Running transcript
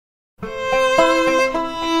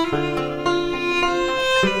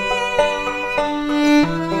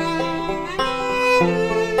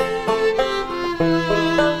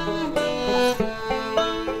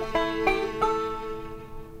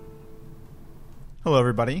Hello,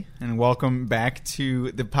 everybody, and welcome back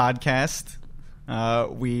to the podcast.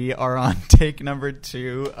 We are on take number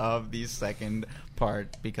 2 of the second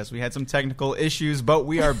part because we had some technical issues, but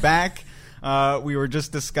we are back. We were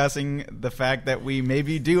just discussing the fact that we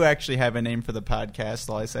maybe do actually have a name for the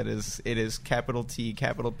podcast. All I said is it is capital T,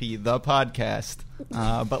 capital P, the podcast.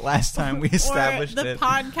 But last time we established or the it.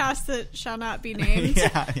 podcast that shall not be named.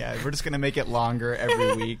 Yeah. We're just going to make it longer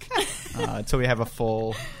every week until we have a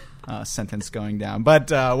full sentence going down.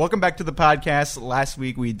 But welcome back to the podcast. Last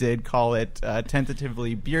week we did call it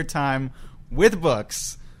tentatively Beer Time with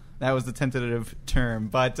Books. That was the tentative term.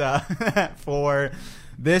 But for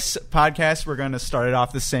this podcast, we're going to start it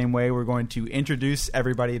off the same way. We're going to introduce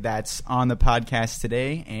everybody that's on the podcast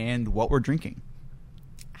today and what we're drinking.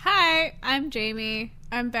 Hi, I'm Jamie.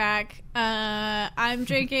 I'm back. I'm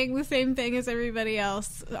drinking the same thing as everybody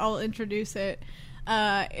else. I'll introduce it.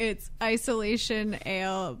 It's Isolation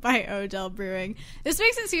Ale by Odell Brewing. This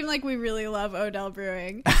makes it seem like we really love Odell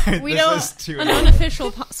Brewing. We don't. An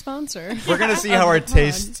unofficial sponsor. We're going to see how our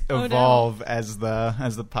tastes evolve as the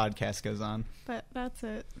podcast goes on. But that's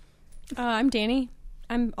it. I'm Danny.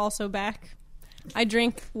 I'm also back. I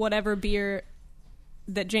drink whatever beer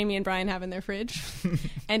that Jamie and Brian have in their fridge,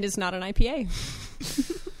 and it's not an IPA.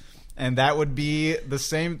 And that would be the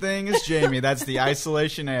same thing as Jamie. That's the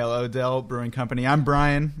Isolation Ale, Odell Brewing Company. I'm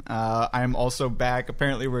Brian. I'm also back.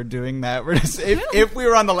 Apparently, we're doing that. We're just, if we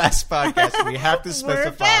were on the last podcast, we have to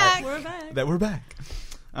specify that we're back.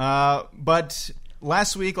 But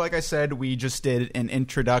last week, like I said, we just did an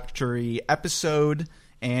introductory episode,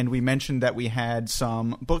 and we mentioned that we had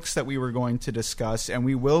some books that we were going to discuss, and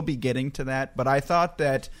we will be getting to that. But I thought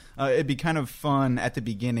that it'd be kind of fun at the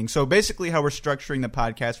beginning. So basically how we're structuring the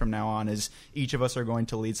podcast from now on is each of us are going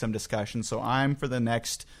to lead some discussion. So I'm for the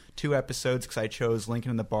next 2 episodes because I chose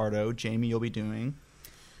Lincoln and the Bardo. Jamie, you'll be doing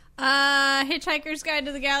Hitchhiker's Guide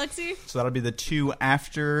to the Galaxy. So that'll be the 2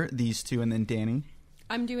 after these 2, and then Danny.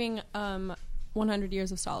 I'm doing 100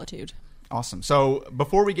 Years of Solitude. Awesome. So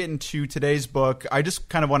before we get into today's book, I just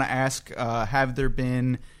kind of want to ask, have there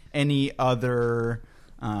been any other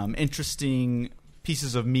interesting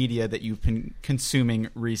pieces of media that you've been consuming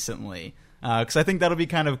recently? Because I think that'll be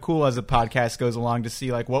kind of cool as the podcast goes along to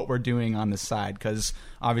see like what we're doing on the side. Because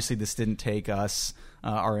obviously this didn't take us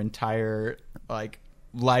our entire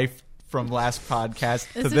life from last podcast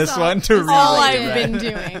to this one to read. All I've been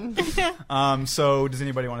doing. So does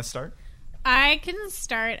anybody want to start? I can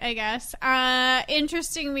start, I guess.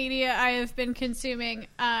 Interesting media I have been consuming.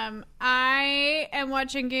 I am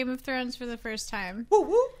watching Game of Thrones for the first time. Woo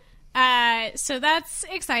woo. So that's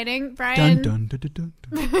exciting. Brian Dun, dun, dun, dun,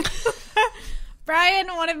 dun. Brian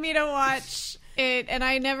wanted me to watch it, and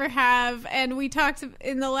I never have. And we talked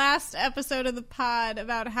in the last episode of the pod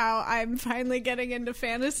about how I'm finally getting into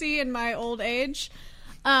fantasy in my old age.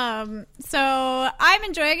 So I'm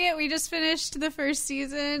enjoying it. We just finished the first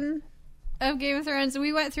season of Game of Thrones.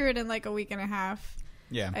 We went through it in like a week and a half.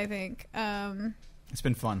 Yeah. I think. It's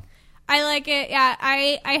been fun. I like it. Yeah,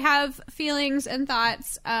 I have feelings and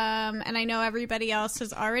thoughts, and I know everybody else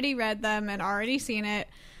has already read them and already seen it,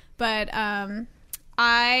 but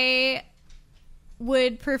I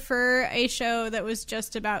would prefer a show that was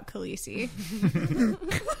just about Khaleesi.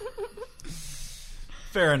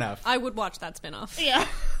 Fair enough. I would watch that spinoff. Yeah,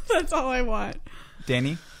 that's all I want.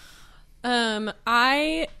 Danny?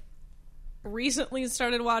 I recently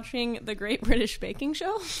started watching The Great British Baking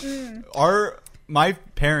Show. My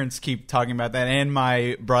parents keep talking about that, and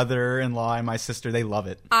my brother-in-law and my sister, they love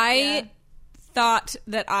it. I thought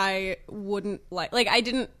that I wouldn't like I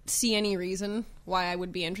didn't see any reason why I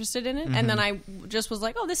would be interested in it. Mm-hmm. And then I just was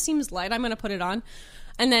like, oh, this seems light. I'm going to put it on.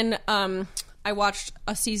 And then I watched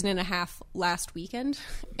a season and a half last weekend.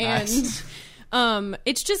 Nice. And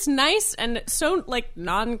it's just nice and so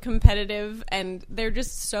non-competitive, and they're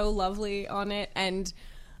just so lovely on it. And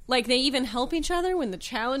they even help each other when the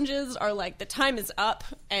challenges are the time is up,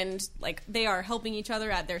 and they are helping each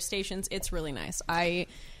other at their stations. It's really nice.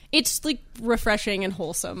 It's refreshing and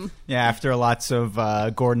wholesome. Yeah, after lots of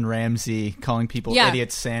Gordon Ramsay calling people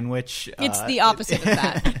idiot sandwich. It's the opposite of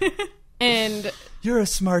that. And you're a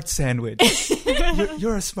smart sandwich.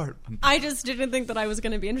 you're a smart one. I just didn't think that I was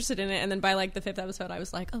going to be interested in it, and then by the 5th episode, I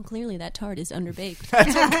was like, "Oh, clearly that tart is underbaked."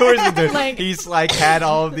 That's of course he did. He's had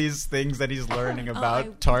all of these things that he's learning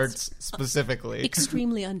about tarts specifically.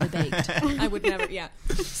 Extremely underbaked. I would never. Yeah.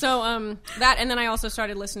 So that, and then I also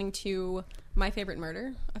started listening to My Favorite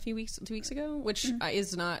Murder 2 weeks ago, which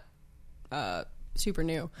is not super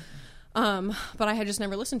new, but I had just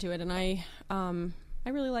never listened to it, and I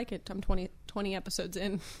really like it. I'm 20 episodes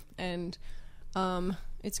in, and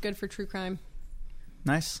it's good for true crime.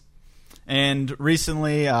 Nice. And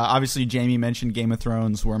recently, obviously, Jamie mentioned Game of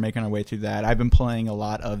Thrones. We're making our way through that. I've been playing a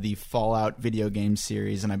lot of the Fallout video game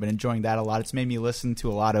series, and I've been enjoying that a lot. It's made me listen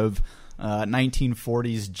to a lot of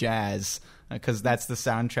 1940s jazz, because that's the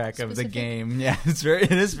soundtrack of the game. Yeah,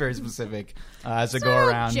 it is very specific as I go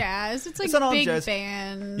around. Jazz. It's like big jazz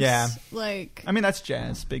bands. Yeah. Like, I mean, that's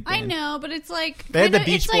jazz. Big band. I know, but it's like... They had the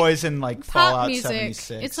Beach Boys in like Fallout music.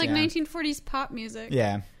 76. It's like 1940s pop music.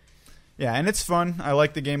 Yeah. Yeah, and it's fun. I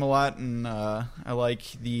like the game a lot, and I like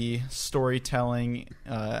the storytelling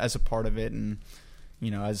as a part of it. And,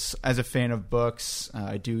 you know, as a fan of books,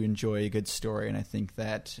 I do enjoy a good story, and I think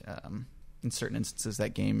that in certain instances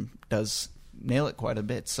that game does nail it quite a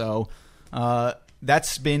bit. So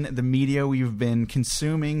that's been the media we've been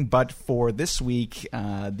consuming. But for this week,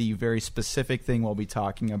 the very specific thing we'll be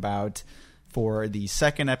talking about for the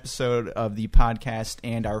second episode of the podcast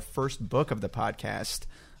and our first book of the podcast,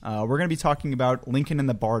 we're going to be talking about Lincoln and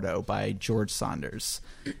the Bardo by George Saunders.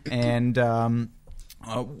 And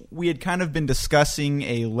we had kind of been discussing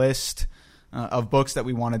a list of books that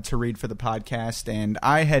we wanted to read for the podcast, and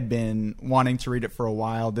I had been wanting to read it for a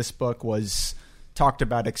while. This book was talked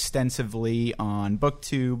about extensively on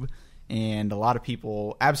BookTube, and a lot of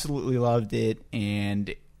people absolutely loved it,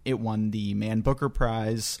 and it won the Man Booker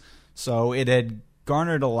Prize. So it had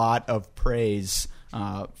garnered a lot of praise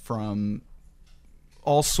from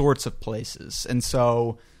all sorts of places. And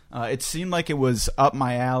so it seemed like it was up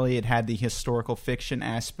my alley. It had the historical fiction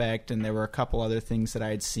aspect, and there were a couple other things that I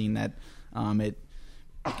had seen that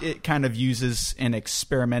it kind of uses an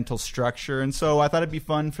experimental structure. And so I thought it'd be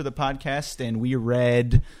fun for the podcast, and we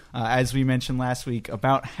read, as we mentioned last week,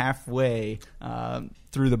 about halfway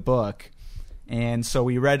through the book. And so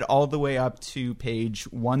we read all the way up to page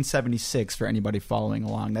 176 for anybody following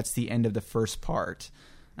along. That's the end of the first part.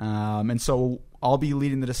 And so I'll be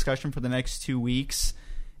leading the discussion for the next 2 weeks,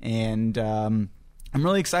 and I'm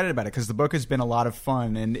really excited about it because the book has been a lot of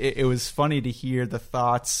fun, and it was funny to hear the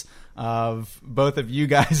thoughts of both of you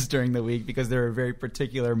guys during the week, because there were very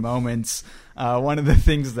particular moments. One of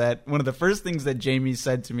the first things that Jamie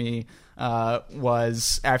said to me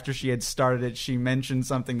was, after she had started it, she mentioned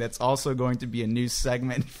something that's also going to be a new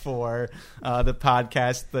segment for the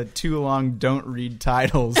podcast, the Too Long Don't Read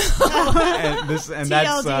titles. and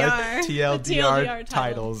that's TLDR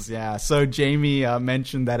titles. Yeah. So Jamie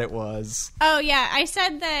mentioned that it was. Oh, yeah. I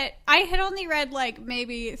said that I had only read like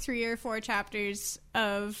maybe 3 or 4 chapters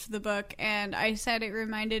of the book, and I said it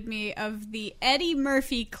reminded me of the Eddie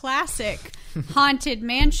Murphy classic Haunted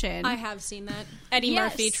Mansion. I have seen that. Eddie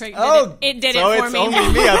Murphy triggered it did so it for it's me.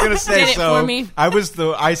 Only me. I was going to say, did so it for me.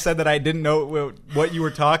 I said that I didn't know what you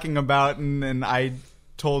were talking about, and I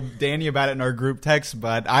told Danny about it in our group text,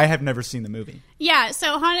 but I have never seen the movie. Yeah,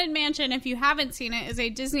 so Haunted Mansion, if you haven't seen it, is a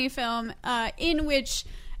Disney film in which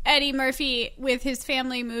Eddie Murphy with his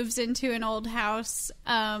family moves into an old house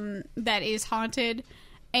that is haunted,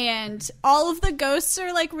 and all of the ghosts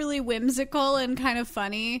are like really whimsical and kind of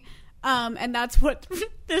funny. And that's what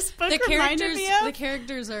this book reminded me of. The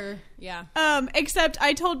characters are, yeah. Except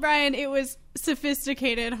I told Brian it was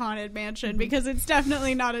sophisticated Haunted Mansion, because it's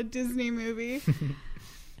definitely not a Disney movie.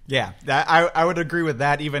 Yeah, I would agree with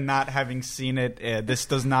that. Even not having seen it, this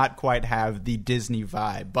does not quite have the Disney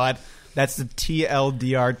vibe, but that's the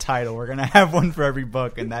TLDR title. We're going to have one for every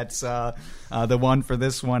book, and that's the one for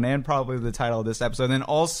this one, and probably the title of this episode. And then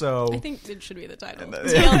also, I think it should be the title.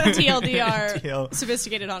 TLDR,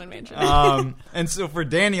 Sophisticated Haunted Mansion. And so for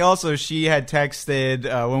Danny also, she had texted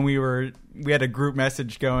when we had a group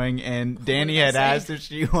message going, and Danny had asked if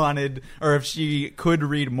she wanted, or if she could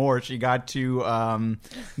read more. She got to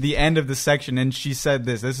the end of the section, and she said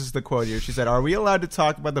this is the quote here. She said, "Are we allowed to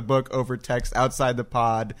talk about the book over text outside the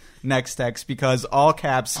pod? Next text, because all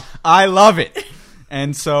caps, I love it."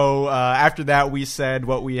 And so after that, we said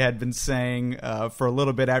what we had been saying for a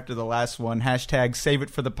little bit after the last one, # save it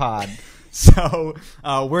for the pod. So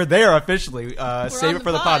we're there officially. Save it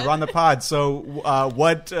for the pod. We're on the pod. So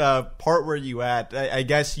what part were you at? I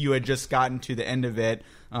guess you had just gotten to the end of it,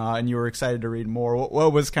 and you were excited to read more.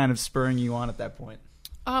 What was kind of spurring you on at that point?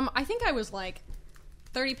 I think I was like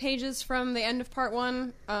 30 pages from the end of part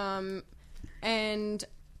 1. And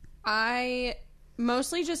I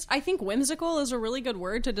mostly I think whimsical is a really good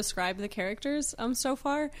word to describe the characters so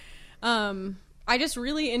far. I just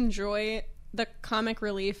really enjoy the comic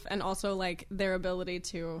relief, and also like their ability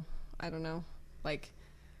to, I don't know, like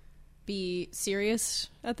be serious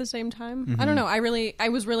at the same time. Mm-hmm. I don't know. I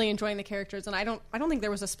was really enjoying the characters, and I don't think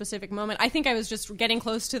there was a specific moment. I think I was just getting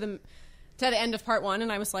close to the end of part 1,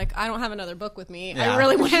 and I was like, I don't have another book with me. Yeah. I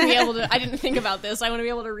really want to be able to. I didn't think about this. I want to be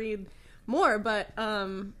able to read more, but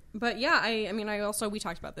But yeah, I mean, we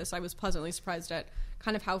talked about this. I was pleasantly surprised at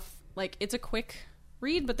kind of how, like, it's a quick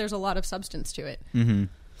read, but there's a lot of substance to it. Mm-hmm.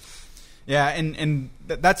 Yeah, and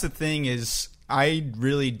that's the thing is I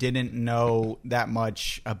really didn't know that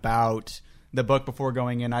much about the book before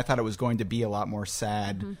going in. I thought it was going to be a lot more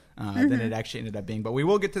sad than it actually ended up being. But we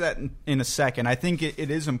will get to that in a second. I think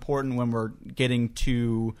it is important when we're getting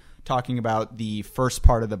to talking about the first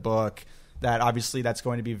part of the book that obviously that's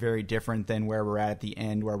going to be very different than where we're at the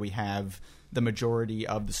end, where we have the majority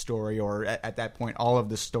of the story, or at that point, all of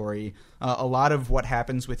the story. A lot of what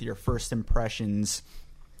happens with your first impressions,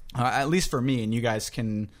 at least for me, and you guys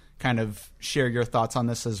can kind of share your thoughts on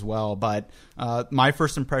this as well, but my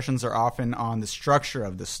first impressions are often on the structure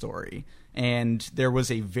of the story. And there was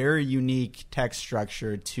a very unique text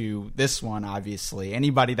structure to this one, obviously.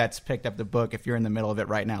 Anybody that's picked up the book, if you're in the middle of it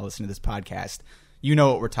right now listening to this podcast, you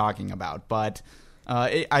know what we're talking about. But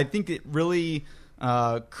I think it really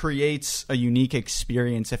creates a unique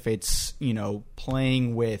experience if it's,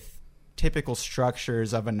 playing with typical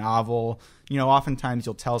structures of a novel. Oftentimes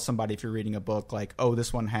you'll tell somebody if you're reading a book like, oh,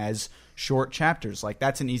 this one has short chapters. Like,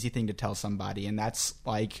 that's an easy thing to tell somebody. And that's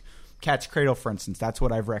like Cat's Cradle, for instance. That's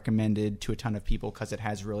what I've recommended to a ton of people because it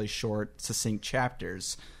has really short, succinct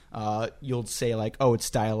chapters. You'll say like, oh, it's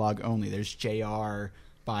dialogue only. There's J.R.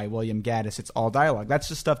 by William Gaddis. It's all dialogue. That's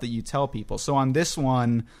just stuff that you tell people. So on this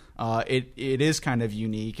one, it is kind of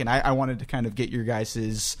unique. And I wanted to kind of get your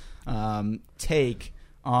guys' take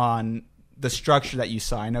on the structure that you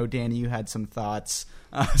saw. I know, Danny, you had some thoughts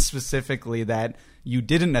specifically that you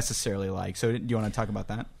didn't necessarily like. So do you want to talk about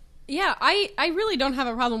that? Yeah, I really don't have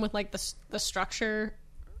a problem with like the structure.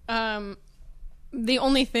 The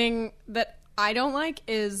only thing that I don't like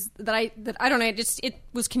is that I don't know. It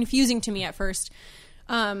was confusing to me at first.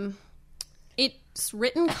 It's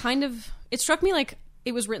written kind of. It struck me like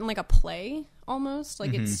it was written like a play almost.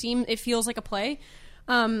 Like it feels like a play.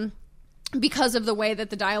 Because of the way that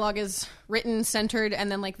the dialogue is written, centered, and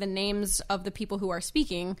then like the names of the people who are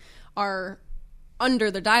speaking are under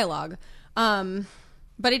the dialogue. But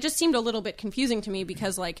it just seemed a little bit confusing to me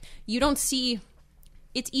because like you don't see,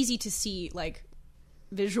 it's easy to see like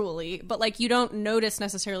visually, but like you don't notice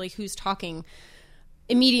necessarily who's talking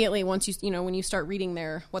immediately once when you start reading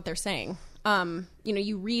what they're saying.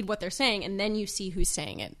 You read what they're saying and then you see who's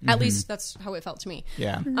saying it. At least that's how it felt to me.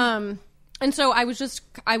 Yeah. And so I was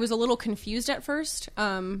a little confused at first.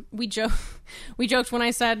 We joked when I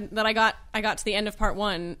said that I got to the end of part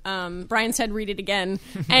 1. Brian said, read it again.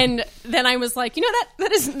 And then I was like, that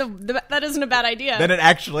isn't a bad idea. Then it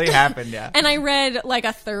actually happened. Yeah. And I read like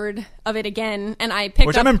a third of it again and I picked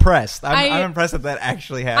Which up. I'm impressed. I'm impressed that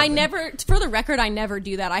actually happened. For the record, I never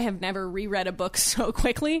do that. I have never reread a book so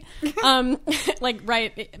quickly. But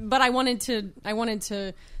I wanted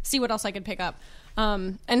to see what else I could pick up.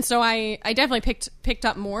 And so I definitely picked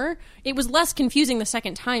up more. It was less confusing the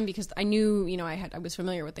second time because I knew, I was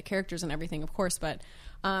familiar with the characters and everything, of course, but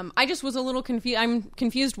I just was a little confused. I'm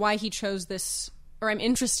confused why he chose this, or I'm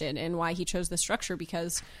interested in why he chose this structure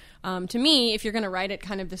because to me, if you're going to write it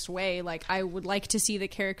kind of this way, like I would like to see the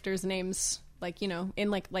characters' names, like,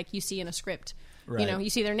 in like you see in a script, right. You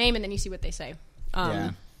see their name and then you see what they say.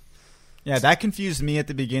 Yeah, that confused me at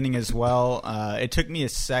the beginning as well. It took me a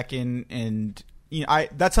second and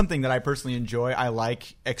that's something that I personally enjoy. I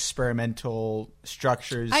like experimental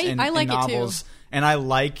structures in novels, and I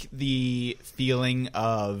like the feeling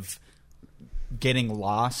of getting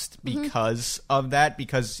lost because of that,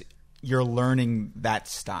 because you're learning that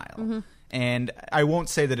style. And I won't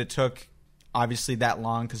say that it took obviously that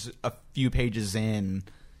long because a few pages in,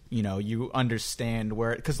 you understand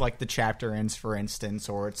where, because like the chapter ends, for instance,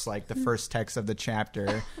 or it's like the first text of the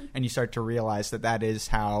chapter, and you start to realize that is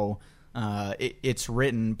how it's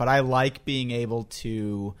written. But I like being able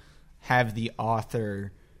to have the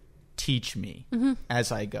author teach me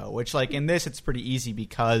as I go, which like in this it's pretty easy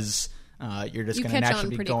because you're just going to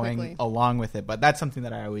naturally be going quickly along with it. But that's something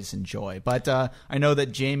that I always enjoy. But I know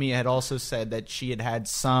that Jamie had also said that she had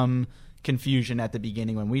some confusion at the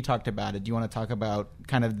beginning when we talked about it. Do you want to talk about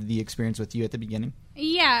kind of the experience with you at the beginning?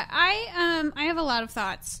 Yeah, I have a lot of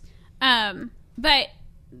thoughts. But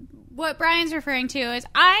what Brian's referring to is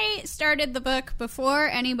I started the book before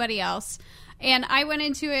anybody else, and I went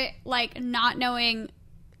into it like not knowing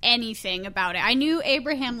anything about it. I knew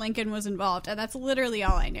Abraham Lincoln was involved, and that's literally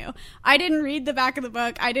all I knew. I didn't read the back of the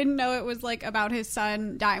book. I didn't know it was like about his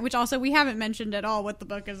son dying, which also we haven't mentioned at all what the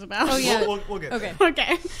book is about. Oh yeah, we'll get there.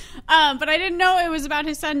 Okay. But I didn't know it was about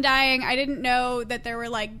his son dying. I didn't know that there were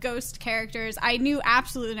like ghost characters. I knew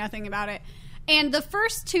absolutely nothing about it. And the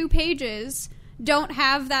first 2 pages don't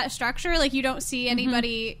have that structure. Like you don't see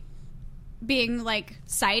anybody being like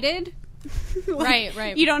cited. Right,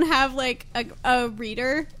 right. You don't have like a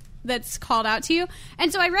reader that's called out to you.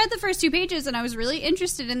 And so I read the first 2 pages and I was really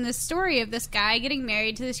interested in this story of this guy getting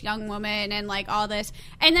married to this young woman and like all this.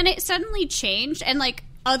 And then it suddenly changed and like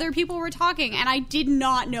other people were talking and I did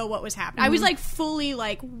not know what was happening. I was like fully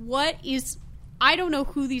like, I don't know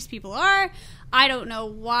who these people are. I don't know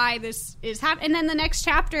why this is happening. And then the next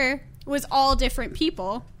chapter was all different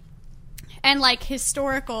people and like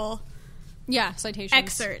historical citations,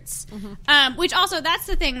 excerpts. Which also, that's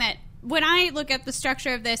the thing that when I look at the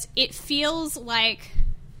structure of this, it feels like,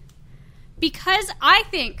 because I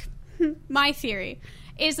think my theory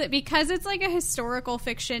is that because it's like a historical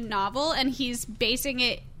fiction novel and he's basing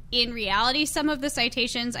it in reality, some of the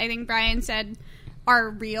citations I think Brian said are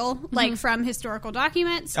real, like from historical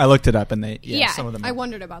documents. I looked it up and some of them. I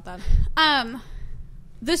wondered about that.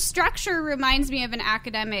 The structure reminds me of an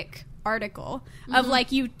academic article of like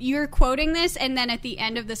you're quoting this and then at the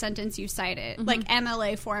end of the sentence you cite it, like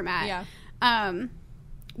MLA format.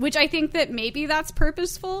 Which I think that maybe that's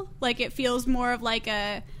purposeful. Like it feels more of like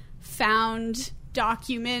a found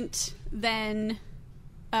document than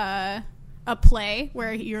a play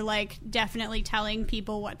where you're like definitely telling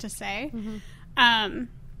people what to say.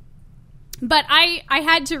 But I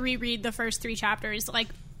had to reread the first 3 chapters like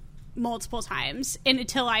multiple times and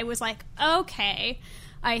until I was like, okay,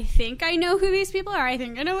 I think I know who these people are. I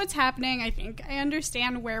think I know what's happening. I think I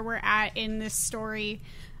understand where we're at in this story.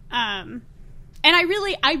 And I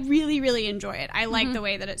really enjoy it. I like the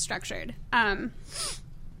way that it's structured.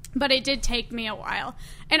 But it did take me a while.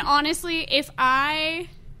 And honestly, if I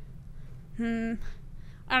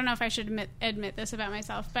don't know if I should admit this about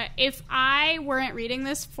myself, but if I weren't reading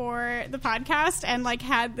this for the podcast and like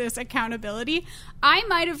had this accountability, I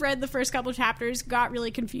might have read the first couple chapters, got really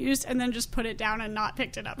confused, and then just put it down and not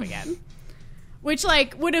picked it up again. Which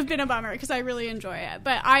like would have been a bummer because I really enjoy it.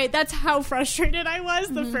 But that's how frustrated I was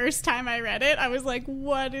the first time I read it. I was like,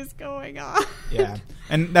 what is going on? Yeah.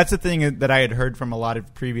 And that's the thing that I had heard from a lot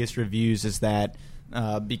of previous reviews is that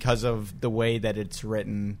because of the way that it's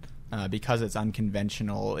written, because it's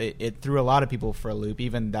unconventional, it threw a lot of people for a loop.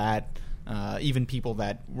 Even people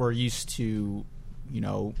that were used to,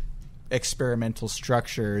 experimental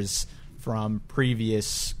structures from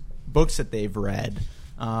previous books that they've read.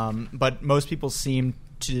 But most people seem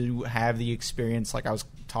to have the experience, like I was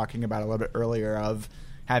talking about a little bit earlier, of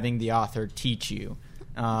having the author teach you.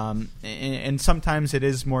 And sometimes it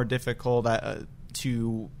is more difficult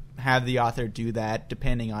to have the author do that,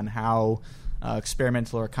 depending on how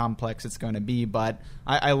experimental or complex it's going to be. But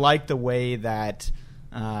I like the way that,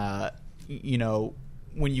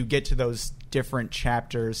 when you get to those different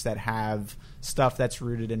chapters that have stuff that's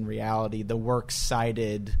rooted in reality, the works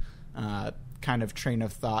cited kind of train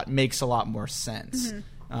of thought makes a lot more sense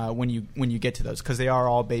when you get to those, because they are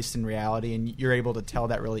all based in reality and you're able to tell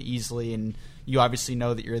that really easily. And you obviously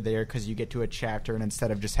know that you're there because you get to a chapter and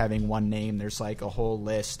instead of just having one name, there's like a whole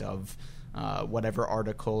list of whatever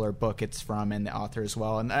article or book it's from and the author as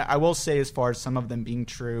well. And I will say, as far as some of them being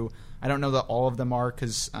true, I don't know that all of them are,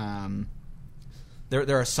 because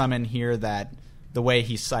there are some in here that the way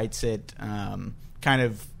he cites it kind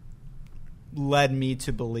of led me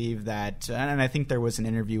to believe that, and I think there was an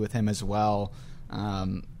interview with him as well,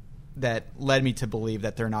 that led me to believe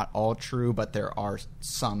that they're not all true, but there are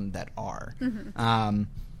some that are.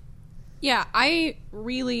 Yeah, I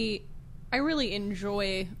really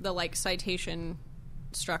enjoy the like citation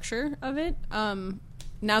structure of it.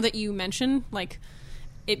 Now that you mention like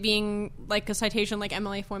it being like a citation like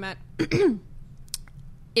MLA format,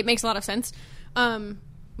 it makes a lot of sense.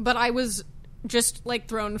 But I was just like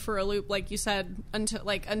thrown for a loop, like you said, until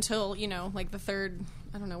the third,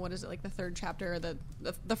 I don't know, what is it, like the third chapter or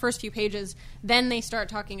the first few pages. Then they start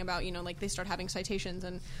talking about, like they start having citations,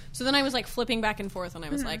 and so then I was like flipping back and forth, and I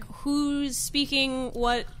was like, who's speaking?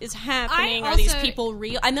 What is happening? Are these people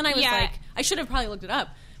real? And then I was like, I should have probably looked it up,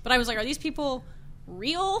 but I was like, are these people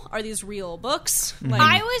real? Are these real books? Like,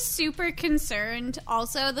 I was super concerned.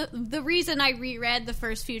 Also, the reason I reread the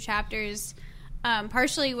first few chapters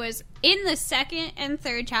partially was in the second and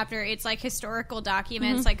third chapter, it's like historical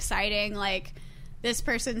documents, like citing like this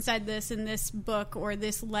person said this in this book or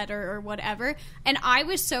this letter or whatever, and I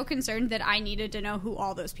was so concerned that I needed to know who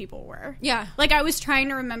all those people were. Yeah, like I was trying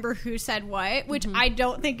to remember who said what, which I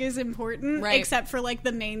don't think is important, except for like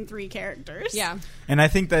the main 3 characters. Yeah, and I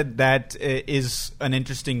think that is an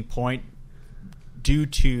interesting point due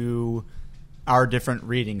to our different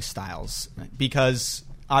reading styles, because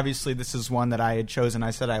obviously this is one that I had chosen.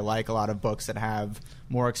 I said I like a lot of books that have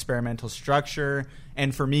more experimental structure.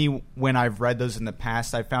 And for me, when I've read those in the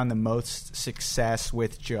past, I found the most success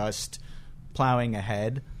with just plowing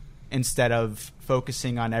ahead instead of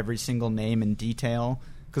focusing on every single name in detail.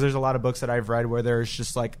 Because there's a lot of books that I've read where there's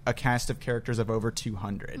just like a cast of characters of over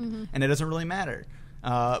 200, and it doesn't really matter.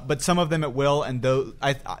 But some of them it will, and though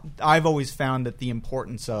I've always found that the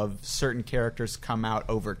importance of certain characters come out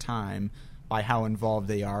over time by how involved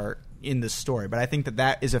they are in the story. But I think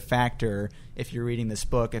that is a factor if you're reading this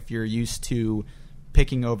book. If you're used to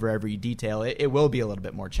picking over every detail, it will be a little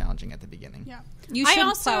bit more challenging at the beginning. Yeah. You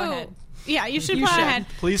should plow ahead. Yeah, you should plow ahead.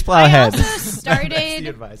 Please plow ahead. I also started. That's the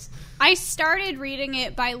advice. I started reading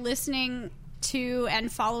it by listening to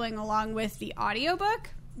and following along with the audiobook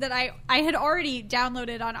that I had already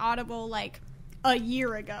downloaded on Audible like a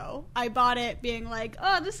year ago. I bought it being like,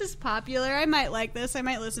 oh, this is popular. I might like this. I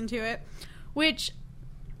might listen to it. Which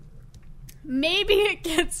maybe it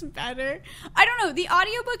gets better. I don't know. The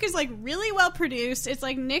audiobook is like really well produced. It's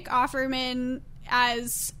like Nick Offerman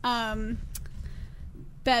as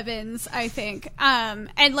Bevins, I think,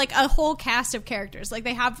 and like a whole cast of characters. Like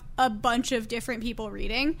they have a bunch of different people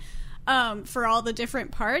reading for all the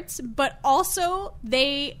different parts, but also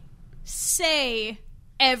they say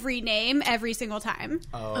every name every single time.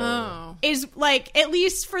 Oh. Is like, at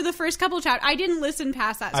least for the first couple of chapters. I didn't listen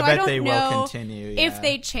past that, so I bet don't they know will continue, yeah. if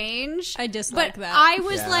they change. I dislike but that. I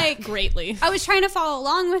was Yeah. like, Greatly. I was trying to follow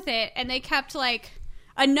along with it, and they kept like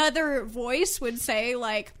another voice would say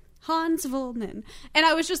like Hans Wollman, and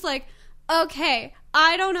I was just like, okay,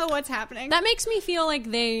 I don't know what's happening. That makes me feel like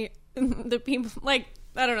the people, like,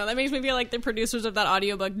 I don't know, that makes me feel like the producers of that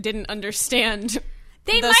audiobook didn't understand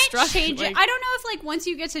They the might structure, change it. like- I don't know if like once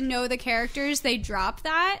you get to know the characters, they drop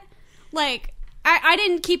that. Like I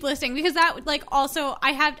didn't keep listening because that like also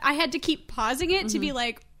I had to keep pausing it to be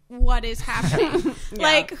like, what is happening?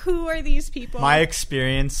 Like, who are these people? My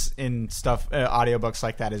experience in audiobooks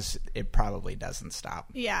like that is it probably doesn't stop.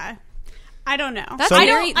 Yeah, I don't know. That's So- I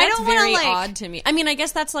very, don't. I that's don't want very to like. odd to me. I mean, I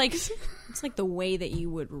guess that's like it's like the way that you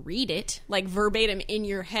would read it, like verbatim in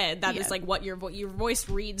your head. That is Yeah. like what your voice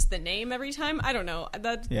reads the name every time. I don't know.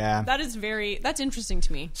 Yeah. That's interesting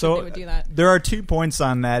to me. So that they would do that. there are 2 points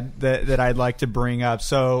on that I'd like to bring up.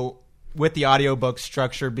 So with the audiobook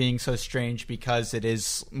structure being so strange because it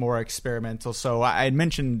is more experimental. So I had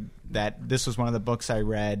mentioned that this was one of the books I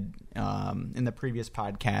read in the previous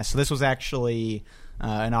podcast. So this was actually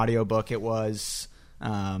an audiobook. It was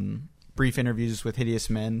Brief Interviews with Hideous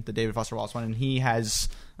Men, the David Foster Wallace one, and he has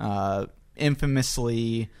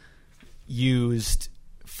infamously used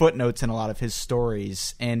footnotes in a lot of his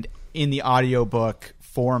stories, and in the audiobook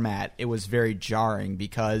format it was very jarring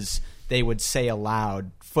because they would say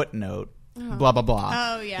aloud footnote blah blah blah.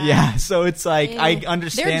 Oh, yeah. Yeah, so it's like I They're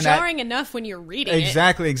understand that. jarring enough when you're reading it.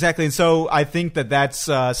 Exactly. And so I think that's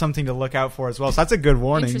something to look out for as well. So that's a good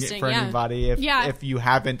warning Interesting, for yeah. anybody if you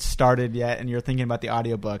haven't started yet and you're thinking about the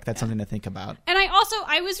audiobook. That's something to think about. And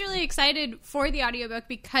I was really excited for the audiobook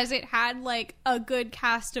because it had like a good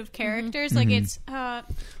cast of characters. Like it's the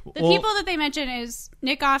people that they mention is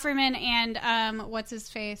Nick Offerman and what's his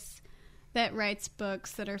face that writes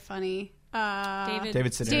books that are funny.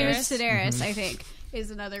 David Sedaris. David Sedaris, I think,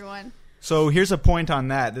 is another one. So here's a point on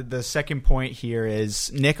that. The second point here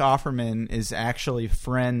is Nick Offerman is actually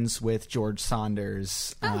friends with George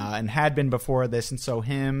Saunders and had been before this. And so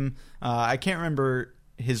him, I can't remember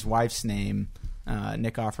his wife's name,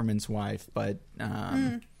 Nick Offerman's wife, but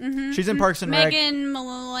she's in Parks and Rec. Megan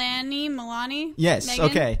Milani? Yes, Megan?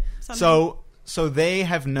 okay. Something. So they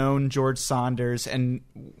have known George Saunders, and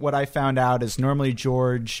what I found out is normally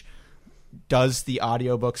George does the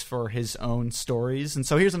audiobooks for his own stories. And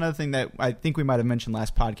so here's another thing that I think we might have mentioned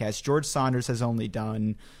last podcast. George Saunders has only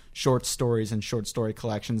done short stories and short story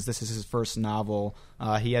collections. This is his first novel.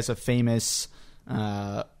 He has a famous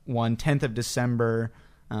one, 10th of December,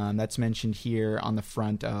 that's mentioned here on the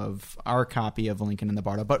front of our copy of Lincoln in the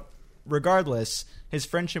Bardo. But regardless, his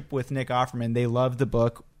friendship with Nick Offerman, they loved the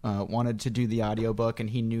book, wanted to do the audiobook, and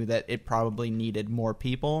he knew that it probably needed more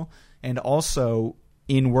people. And also,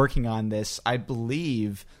 in working on this, I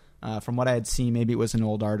believe, from what I had seen, maybe it was an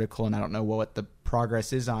old article, and I don't know what the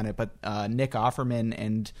progress is on it, but Nick Offerman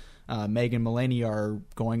and Megan Milani are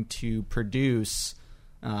going to produce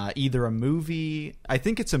either a movie, I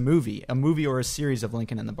think it's a movie or a series of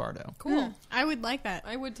Lincoln in the Bardo. Cool. I would like that.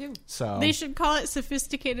 I would too. So They should call it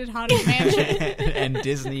Sophisticated Haunted Mansion. and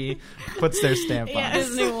Disney puts their stamp on Yes. it.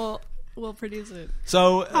 Disney will produce it.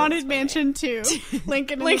 So Haunted Mansion 2.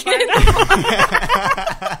 Lincoln in Lincoln. the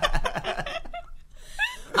Bardo.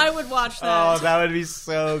 I would watch oh, that. that would be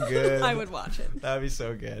so good. I would watch it. That would be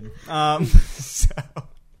so good.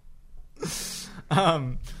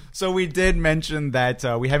 So we did mention that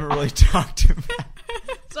we haven't really talked about.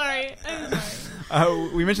 Sorry. I'm sorry.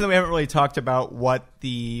 We mentioned that we haven't really talked about what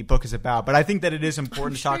the book is about, but I think that it is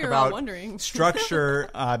important to talk you're all about wondering. structure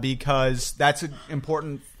because that's an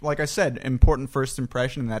important, like I said, important first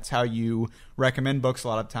impression, and that's how you recommend books a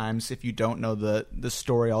lot of times. If you don't know the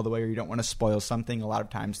story all the way or you don't want to spoil something, a lot of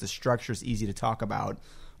times the structure is easy to talk about.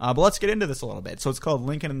 But let's get into this a little bit. So it's called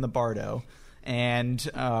Lincoln and the Bardo, and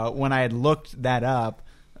when I had looked that up,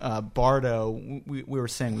 Bardo, we were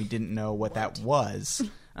saying we didn't know what that was.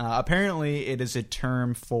 Apparently, it is a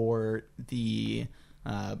term for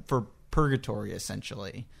for purgatory,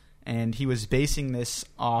 essentially. And he was basing this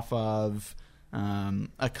off of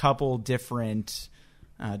a couple different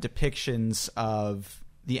depictions of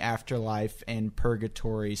the afterlife and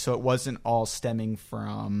purgatory. So it wasn't all stemming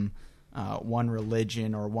from one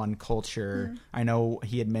religion or one culture. I know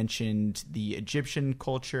he had mentioned the Egyptian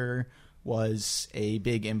culture was a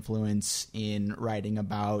big influence in writing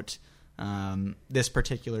about this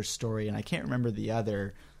particular story, and I can't remember the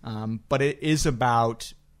other, but it is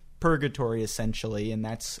about purgatory essentially, and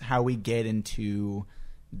that's how we get into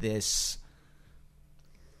this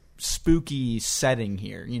spooky setting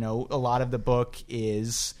here. You know, a lot of the book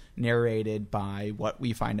is narrated by what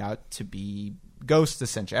we find out to be ghosts,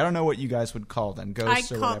 essentially. I don't know what you guys would call them,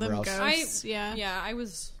 ghosts I or call whatever them else. ghosts. Yeah.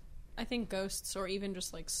 I think ghosts or even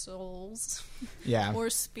just like souls Yeah. or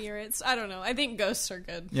spirits. I don't know. I think ghosts are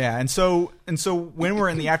good. Yeah, and so when we're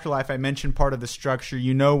in the afterlife, I mentioned part of the structure.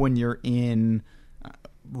 You know, when you're in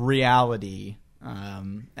reality,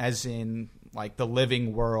 as in like the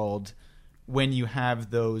living world, when you have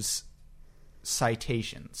those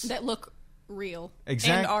citations That look real.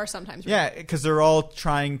 Exact- And are sometimes real. Yeah, because they're all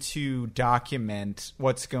trying to document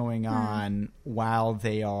what's going on while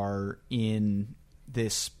they are in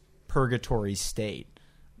this purgatory state.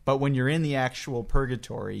 But when you're in the actual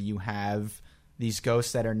purgatory, you have these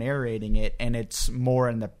ghosts that are narrating it, and it's more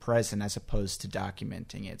in the present as opposed to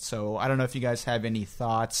documenting it. So I don't know if you guys have any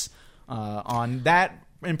thoughts on that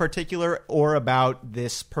in particular, or about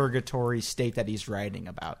this purgatory state that he's writing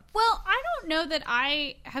about. Well, I don't know that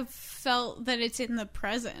I have felt that it's in the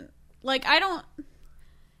present. Like, I don't...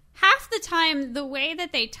 Half the time, the way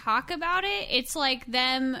that they talk about it, it's like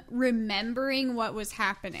them remembering what was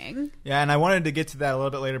happening. Yeah, and I wanted to get to that a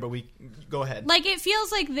little bit later, but we go ahead. Like, it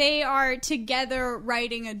feels like they are together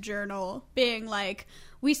writing a journal, being like,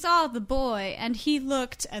 we saw the boy, and he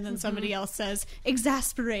looked, and then somebody else says,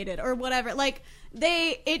 exasperated, or whatever. Like,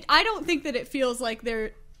 I don't think that it feels like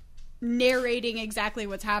they're narrating exactly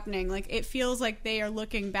what's happening. Like, it feels like they are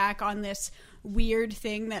looking back on this weird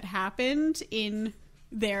thing that happened in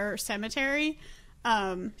their cemetery.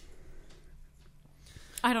 I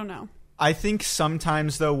don't know. I think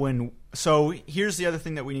sometimes, though, so here's the other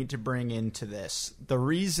thing that we need to bring into this. The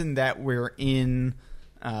reason that we're in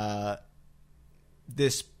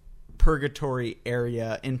this purgatory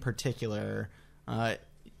area in particular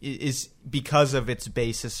is because of its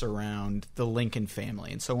basis around the Lincoln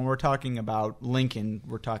family. And so when we're talking about Lincoln,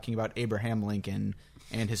 we're talking about Abraham Lincoln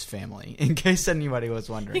and his family, in case anybody was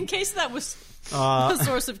wondering. In case that was a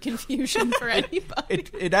source of confusion for anybody.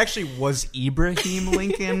 It actually was Ibrahim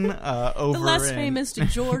Lincoln over the less famous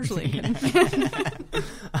George Lincoln.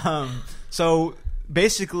 So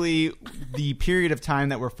basically, the period of time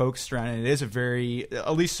that we're focused around, and it is a very,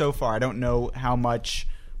 at least so far, I don't know how much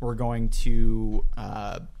we're going to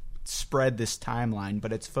spread this timeline,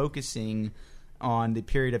 but it's focusing on the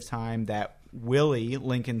period of time that Willie,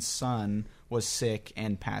 Lincoln's son, was sick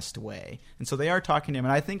and passed away. And so they are talking to him,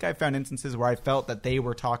 and I think I found instances where I felt that they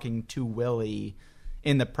were talking to Willie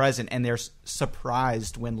in the present, and they're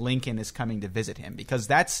surprised when Lincoln is coming to visit him, because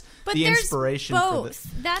that's the inspiration for the...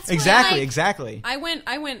 That's exactly. I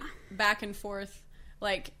went back and forth,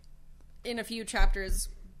 like, in a few chapters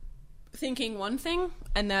thinking one thing,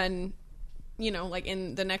 and then, you know, like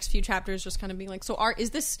in the next few chapters just kind of being like, so are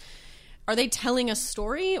they telling a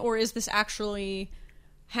story, or is this actually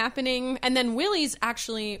happening? And then Willie's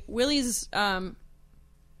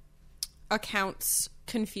accounts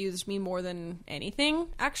confused me more than anything,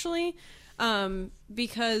 actually,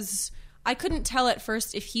 because I couldn't tell at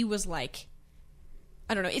first if he was like,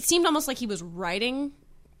 I don't know, it seemed almost like he was writing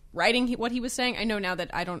what he was saying. I know now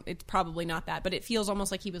that it's probably not that, but it feels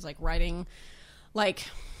almost like he was like writing like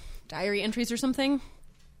diary entries or something.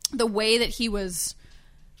 The way that he was,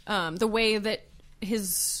 the way that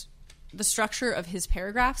the structure of his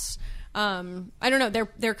paragraphs, I don't know,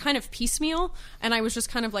 they're kind of piecemeal, and I was just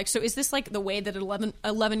kind of like, so is this like the way that an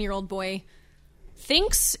 11-year-old boy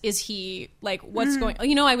thinks? Is he like, what's going,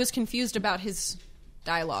 you know, I was confused about his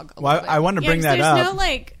dialogue a little bit. I want to bring that there's up. no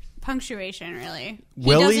like punctuation, really. He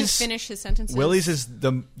doesn't finish his sentences. Willie's is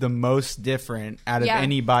the most different out of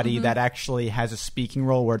anybody that actually has a speaking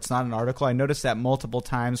role where it's not an article. I noticed that multiple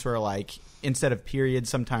times where, like, instead of periods,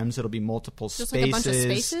 sometimes it'll be multiple just spaces. Like a bunch of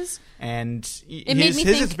spaces. And His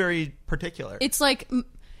is very particular. It's like...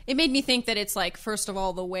 It made me think that it's like, first of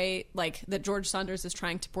all, the way like that George Saunders is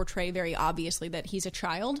trying to portray very obviously that he's a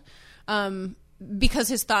child, because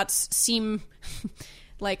his thoughts seem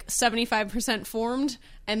like 75% formed,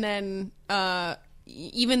 and then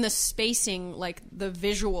even the spacing, like the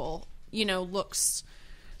visual, looks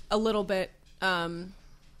a little bit all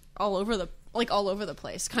over the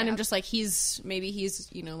place. Kind of just like he's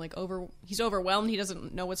overwhelmed. He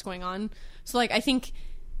doesn't know what's going on. So like I think.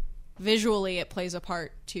 Visually, it plays a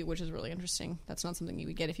part, too, which is really interesting. That's not something you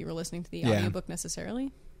would get if you were listening to the audiobook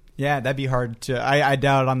necessarily. Yeah, that'd be hard to... I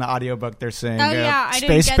doubt on the audiobook they're saying... Oh, yeah, I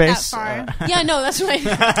didn't get that far. Yeah, no, that's right.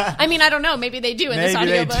 I mean, I don't know. Maybe they do in this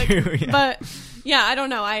audiobook. But, yeah, I don't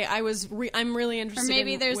know. I'm really interested in Or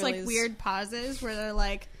maybe there's, Willie's. like, weird pauses where they're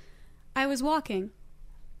like, I was walking,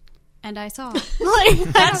 and I saw. Like,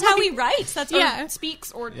 that's how he writes. That's how he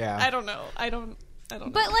speaks. Or I don't know. I don't know.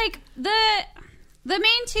 But, like, the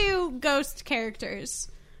main two ghost characters,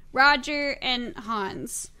 Roger and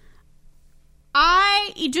Hans,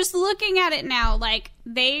 just looking at it now, like,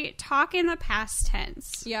 they talk in the past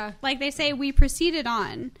tense. Yeah. Like, they say, we proceeded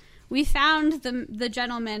on. We found the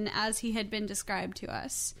gentleman as he had been described to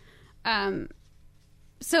us.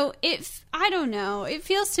 So, I don't know. It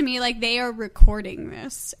feels to me like they are recording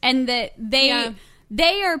this, and that they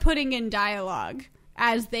are putting in dialogue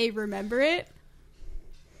as they remember it.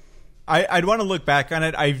 I'd want to look back on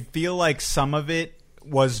it. I feel like some of it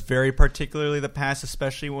was very particularly the past,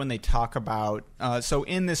 especially when they talk about... so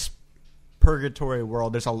in this purgatory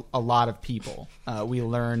world, there's a lot of people we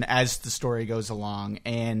learn as the story goes along,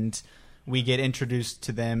 and we get introduced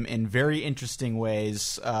to them in very interesting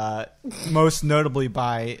ways, most notably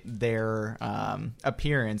by their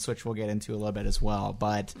appearance, which we'll get into a little bit as well.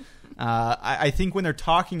 But I think when they're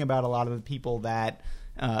talking about a lot of the people that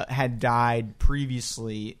had died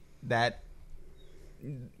previously... that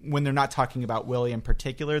when they're not talking about Willie in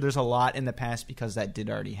particular, there's a lot in the past because that did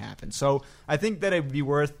already happen. So I think that it would be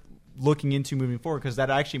worth looking into moving forward because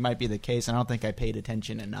that actually might be the case. I don't think I paid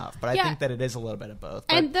attention enough, but I think that it is a little bit of both.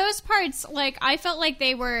 But, and those parts, like, I felt like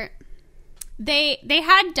they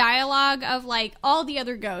had dialogue of, like, all the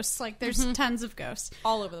other ghosts. Like, there's tons of ghosts.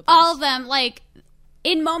 All over the place. All of them, like...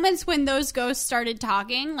 In moments when those ghosts started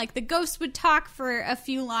talking, like, the ghosts would talk for a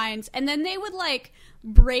few lines, and then they would, like,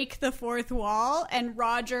 break the fourth wall, and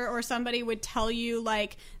Roger or somebody would tell you,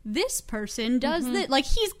 like, this person does this. Like,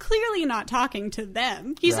 he's clearly not talking to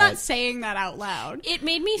them. He's not saying that out loud. It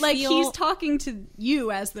made me like, feel... he's talking to you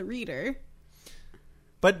as the reader.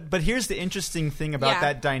 But here's the interesting thing about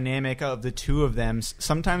that dynamic of the two of them.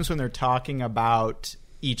 Sometimes when they're talking about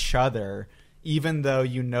each other... even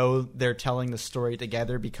though they're telling the story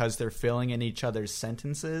together because they're filling in each other's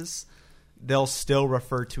sentences, they'll still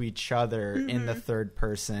refer to each other in the third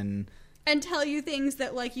person. And tell you things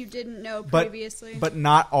that, like, you didn't know previously. But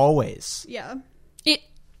not always. Yeah.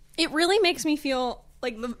 It really makes me feel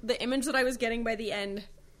like the image that I was getting by the end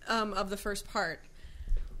of the first part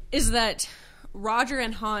is that Roger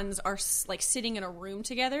and Hans are, like, sitting in a room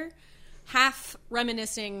together, half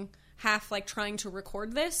reminiscing... half like trying to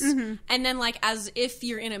record this, and then like as if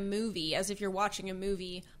you're in a movie, as if you're watching a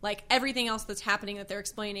movie, like everything else that's happening that they're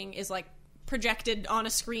explaining is like projected on a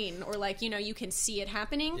screen, or like, you can see it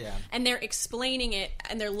happening, and they're explaining it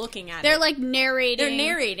and they're looking at they're it. like narrating. They're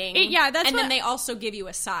narrating. Then they also give you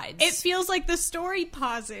asides. It feels like the story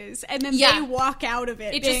pauses and then they walk out of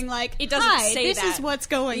it being like, it doesn't say this is what's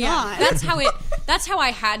going on. That's how I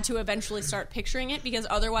had to eventually start picturing it, because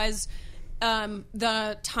otherwise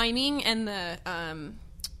the timing and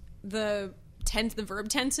the verb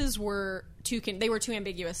tenses were too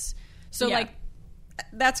ambiguous. So like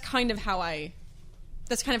that's kind of how I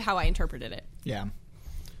interpreted it. Yeah.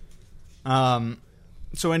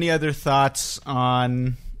 So any other thoughts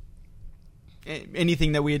on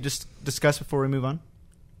anything that we had just discussed before we move on?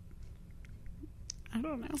 I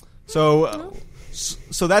don't know.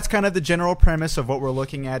 So that's kind of the general premise of what we're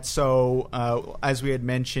looking at. So as we had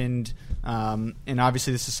mentioned, and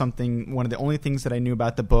obviously this is one of the only things that I knew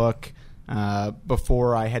about the book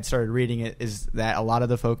before I had started reading it, is that a lot of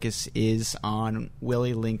the focus is on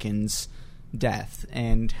Willie Lincoln's death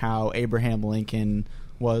and how Abraham Lincoln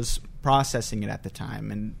was processing it at the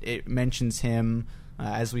time. And it mentions him,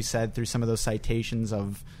 as we said, through some of those citations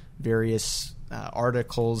of various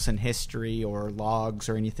articles in history or logs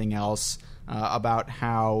or anything else, about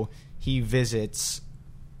how he visits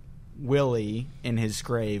Willie in his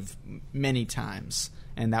grave many times,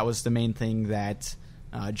 and that was the main thing that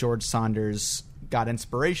George Saunders got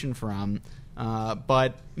inspiration from.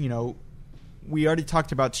 But, you know, we already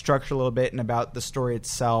talked about structure a little bit and about the story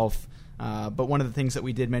itself. But one of the things that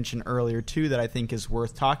we did mention earlier, too, that I think is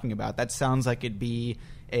worth talking about, that sounds like it'd be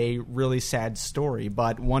a really sad story.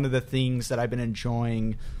 But one of the things that I've been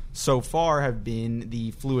enjoying so far have been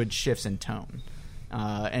the fluid shifts in tone.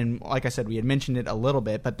 And like I said, we had mentioned it a little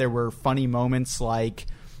bit, but there were funny moments like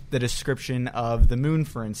the description of the moon,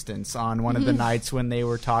 for instance, on one of the nights when they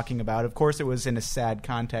were talking about, of course, it was in a sad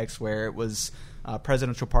context where it was a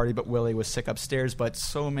presidential party, but Willie was sick upstairs, but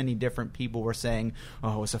so many different people were saying,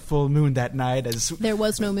 oh, it was a full moon that night. There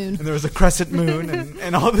was no moon. And there was a crescent moon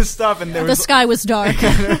and all this stuff. And there the sky was dark.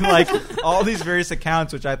 Like all these various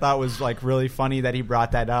accounts, which I thought was like really funny that he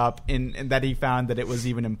brought that up and that he found that it was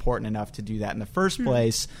even important enough to do that in the first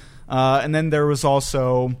place. And then there was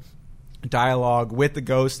also dialogue with the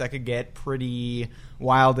ghost that could get pretty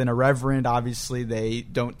wild and irreverent. Obviously, they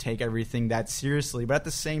don't take everything that seriously, but at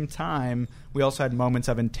the same time, we also had moments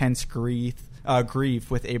of intense grief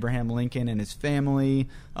with Abraham Lincoln and his family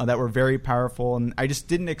that were very powerful, and I just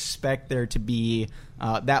didn't expect there to be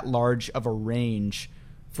that large of a range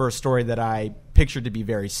for a story that I pictured to be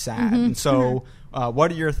very sad. And so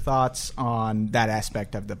what are your thoughts on that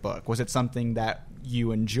aspect of the book? Was it something that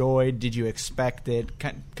you enjoyed? Did you expect it?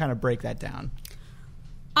 Kind of break that down.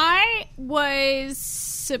 I was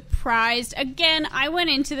surprised. Again, I went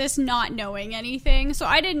into this not knowing anything, so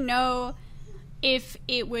I didn't know if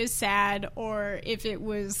it was sad or if it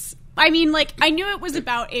was... I mean, like, I knew it was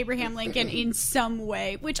about Abraham Lincoln in some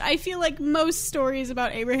way, which I feel like most stories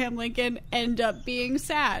about Abraham Lincoln end up being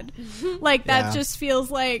sad. Like, that just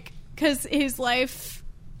feels like... Because his life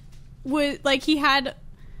was... Like, he had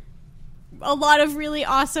a lot of really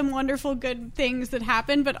awesome, wonderful, good things that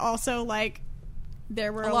happened, but also, like,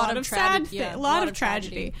 there were a lot of sad things. A lot of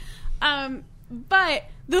tragedy. But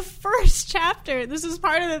the first chapter, this is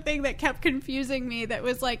part of the thing that kept confusing me, that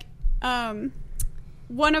was, like,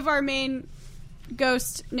 one of our main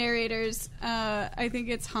ghost narrators, I think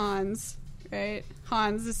it's Hans, right?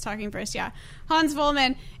 Hans is talking first, yeah. Hans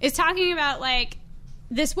Vollman is talking about, like,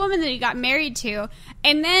 this woman that he got married to,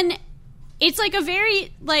 and then it's, like, a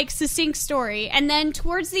very, like, succinct story, and then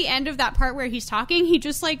towards the end of that part where he's talking, he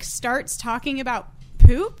just, like, starts talking about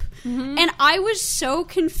poop, and I was so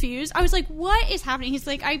confused. I was like, what is happening? He's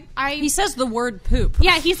like, He says the word poop.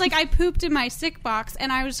 Yeah, he's like, I pooped in my sick box,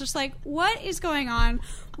 and I was just like, what is going on?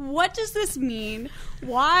 What does this mean?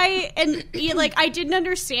 Why? And like, I didn't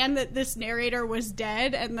understand that this narrator was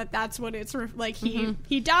dead, and that's what it's like.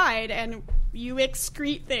 He died, and you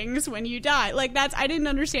excrete things when you die. Like, I didn't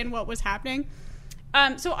understand what was happening.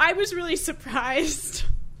 So I was really surprised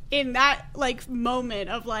in that, like, moment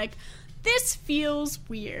of, like, this feels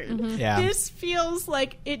weird. Yeah. This feels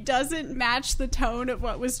like it doesn't match the tone of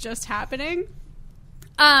what was just happening.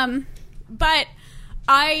 But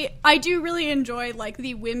I do really enjoy, like,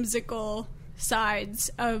 the whimsical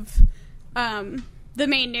sides of the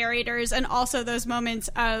main narrators, and also those moments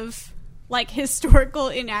of, like, historical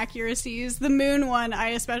inaccuracies. The moon one,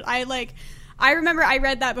 I remember I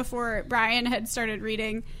read that before Brian had started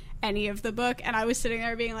reading any of the book, and I was sitting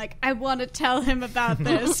there being like, I want to tell him about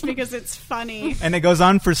this because it's funny. And it goes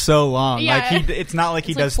on for so long. Yeah. Like, it's not like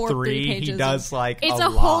he does like 3. He does, like, it's a a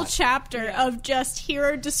whole lot. chapter of just, here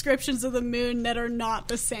are descriptions of the moon that are not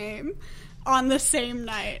the same on the same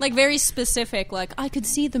night. Like, very specific, like, I could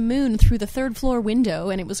see the moon through the 3rd floor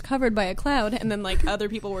window and it was covered by a cloud, and then, like, other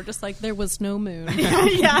people were just like, there was no moon.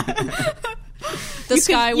 Yeah. The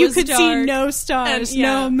sky was you could dark. see no stars, And,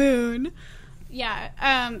 yeah. no moon.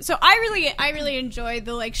 Yeah. So I really enjoyed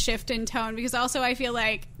the, like, shift in tone, because also I feel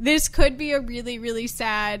like this could be a really, really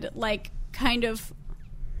sad, like, kind of,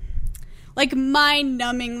 like,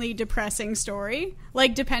 mind-numbingly depressing story.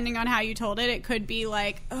 Like, depending on how you told it, it could be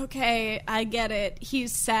like, okay, I get it.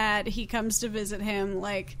 He's sad. He comes to visit him.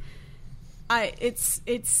 Like, it's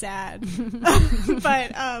sad.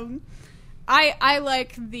 But I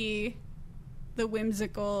like the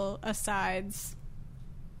whimsical asides.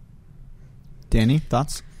 Danny,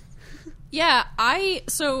 thoughts? Yeah,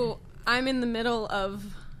 I'm in the middle of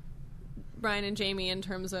Brian and Jamie in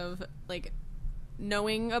terms of, like,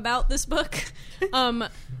 knowing about this book.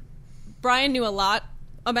 Brian knew a lot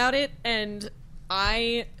about it, and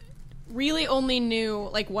I really only knew,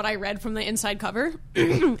 like, what I read from the inside cover.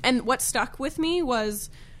 And what stuck with me was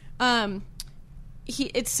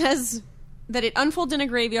it says that it unfolds in a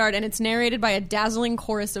graveyard and it's narrated by a dazzling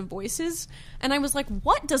chorus of voices. And I was like,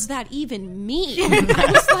 what does that even mean?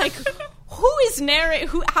 I was like,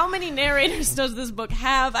 how many narrators does this book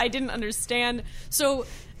have? I didn't understand. So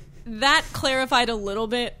that clarified a little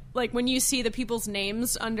bit. Like when you see the people's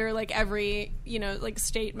names under like every, like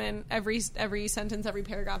statement, every sentence, every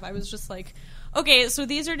paragraph, I was just like, okay, so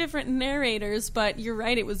these are different narrators, but you're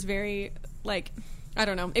right, it was very like, I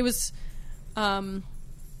don't know. It was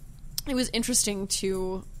interesting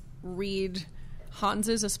to read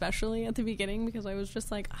Hans's, especially at the beginning, because I was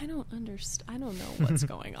just like, I don't know what's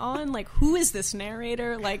going on. Like, who is this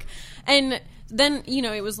narrator? Like, and then,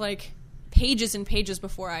 it was like pages and pages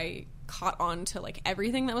before I caught on to like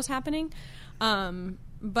everything that was happening.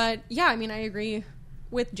 But yeah, I mean, I agree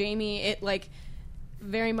with Jamie. It like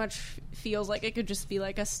very much feels like it could just be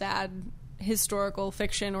like a sad historical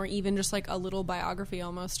fiction, or even just like a little biography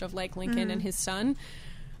almost of like Lincoln and his son.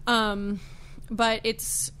 But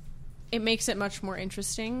it makes it much more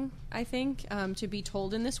interesting, I think, to be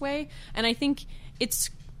told in this way. And I think it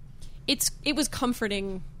was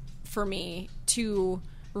comforting for me to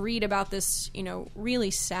read about this,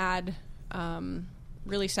 really sad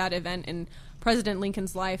event in President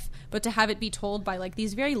Lincoln's life, but to have it be told by like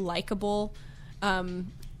these very likable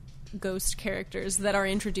ghost characters that are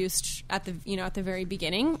introduced at the very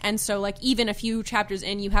beginning. And so like even a few chapters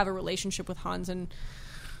in, you have a relationship with Hans and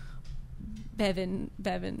Roger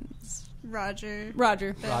Bevins,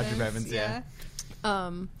 yeah.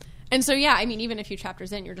 And so, yeah, I mean, even a few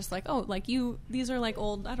chapters in, you're just like, oh, like these are like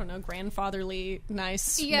old, I don't know, grandfatherly,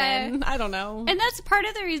 nice men. I don't know. And that's part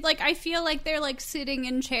of the reason, like, I feel like they're like sitting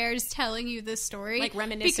in chairs telling you this story. Like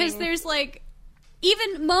reminiscing. Because there's like,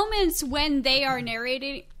 even moments when they are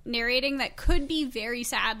narrating that could be very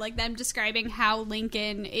sad, like them describing how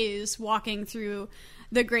Lincoln is walking through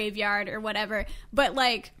the graveyard or whatever. But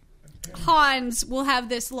like, Hans will have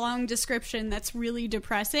this long description that's really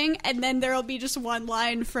depressing, and then there'll be just one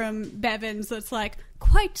line from Bevins that's like,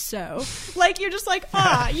 quite so. Like, you're just like,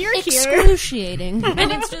 you're here. Excruciating.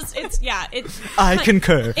 And I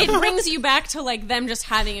concur. It brings you back to like them just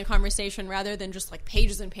having a conversation rather than just like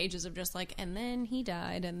pages and pages of just like, and then he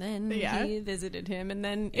died, and then he visited him, and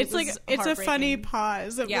then it's like, it's a funny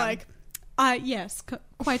pause of like, yes,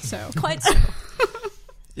 quite so. Quite so.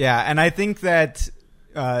 Yeah, and I think that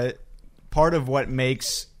part of what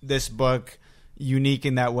makes this book unique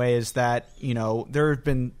in that way is that, there have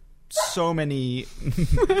been so many...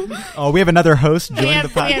 we have another host join the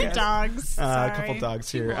podcast. We have dogs. A couple dogs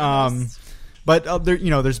here. But,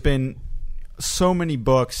 there's been so many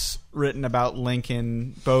books written about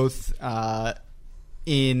Lincoln, both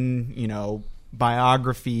in,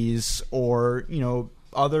 biographies or,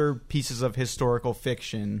 other pieces of historical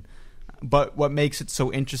fiction. But what makes it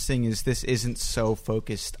so interesting is this isn't so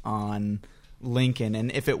focused on Lincoln.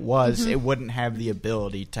 And if it was, it wouldn't have the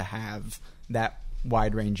ability to have that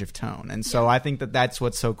wide range of tone. And so I think that that's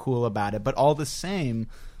what's so cool about it. But all the same,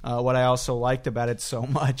 what I also liked about it so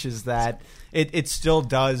much is that it still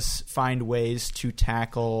does find ways to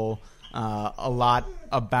tackle a lot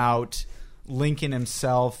about Lincoln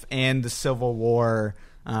himself and the Civil War.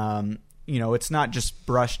 It's not just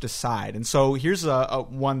brushed aside. And so here's a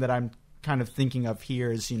one that I'm kind of thinking of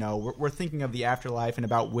here is, we're thinking of the afterlife and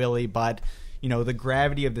about Willie, but, the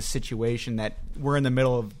gravity of the situation that we're in the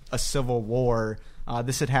middle of a civil war.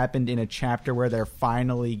 This had happened in a chapter where they're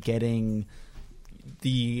finally getting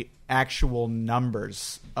the actual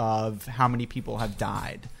numbers of how many people have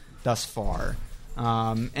died thus far.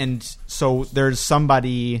 And so there's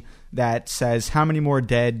somebody that says, how many more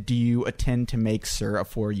dead do you intend to make, sir,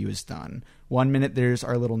 afore you is done? 1 minute there's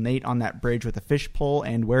our little Nate on that bridge with a fish pole,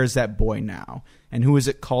 and where is that boy now? And who is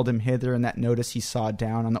it called him hither in that notice he saw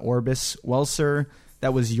down on the Orbis? Well, sir,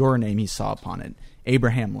 that was your name he saw upon it,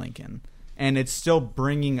 Abraham Lincoln. And it's still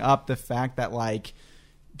bringing up the fact that, like,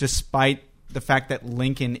 despite the fact that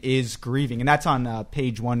Lincoln is grieving, and that's on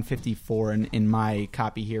page 154 in my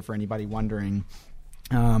copy here for anybody wondering.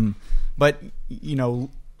 But,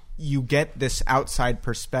 you get this outside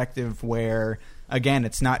perspective where, again,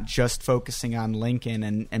 it's not just focusing on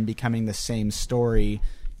Lincoln and becoming the same story.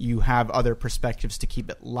 You have other perspectives to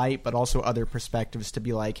keep it light, but also other perspectives to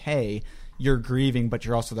be like, hey, you're grieving, but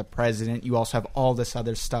you're also the president. You also have all this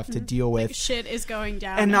other stuff to deal with. Like shit is going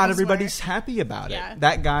down. And not everybody's happy about it.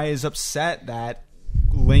 That guy is upset that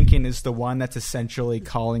Lincoln is the one that's essentially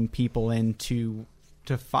calling people in to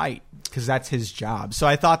fight, because that's his job. So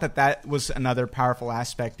I thought that was another powerful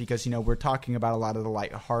aspect, because, we're talking about a lot of the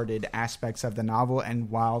lighthearted aspects of the novel, and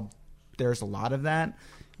while there's a lot of that,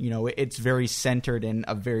 it's very centered in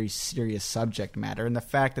a very serious subject matter. And the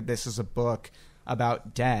fact that this is a book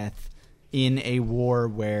about death in a war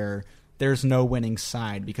where there's no winning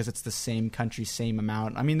side, because it's the same country, same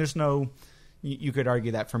amount. I mean, there's no you could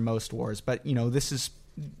argue that for most wars, but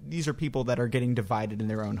these are people that are getting divided in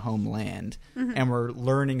their own homeland, and we're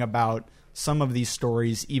learning about some of these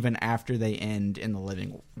stories even after they end in the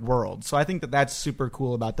living world. So I think that that's super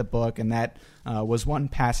cool about the book, and that was one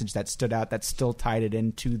passage that stood out that still tied it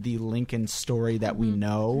into the Lincoln story that we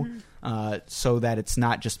know, so that it's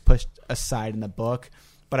not just pushed aside in the book,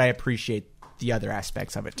 but I appreciate the other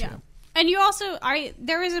aspects of it too. Yeah. And you also,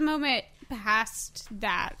 there was a moment past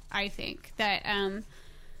that, I think, that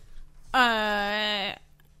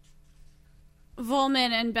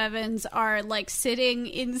Volman and Bevins are like sitting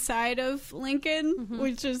inside of Lincoln,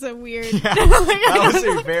 which is a weird. That was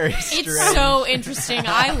a very strange. It's so interesting.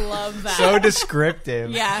 I love that. So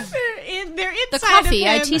descriptive. Yeah. They're inside The coffee.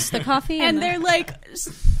 of him, I taste the coffee. and they're like,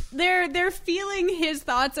 they're feeling his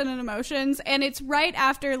thoughts and emotions, and it's right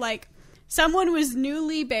after like someone was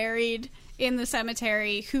newly buried in the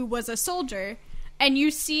cemetery who was a soldier, and you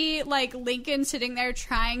see like Lincoln sitting there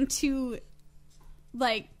trying to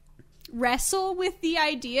like wrestle with the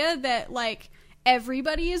idea that like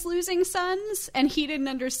everybody is losing sons, and he didn't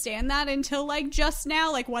understand that until like just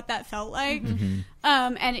now, like what that felt like.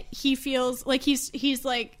 And he feels like he's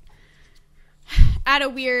like at a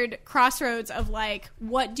weird crossroads of like,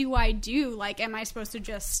 what do I do? Like, am I supposed to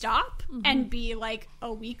just stop and be like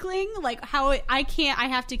a weakling? Like, how I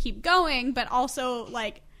have to keep going, but also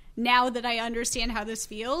like, now that I understand how this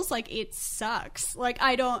feels, like it sucks. Like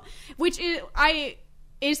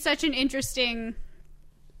is such an interesting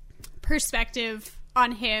perspective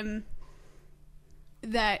on him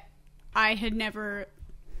that I had never,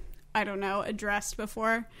 addressed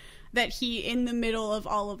before. That he, in the middle of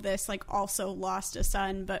all of this, like also lost a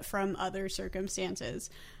son, but from other circumstances,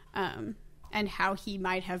 and how he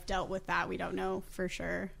might have dealt with that, we don't know for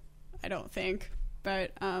sure. I don't think,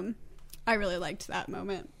 but I really liked that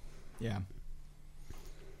moment. Yeah.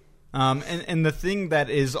 And the thing that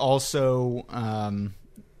is also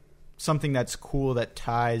something that's cool that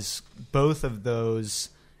ties both of those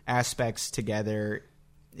aspects together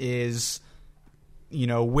is,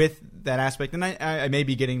 with that aspect, and I may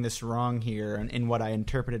be getting this wrong here in what I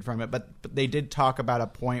interpreted from it, but they did talk about a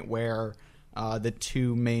point where the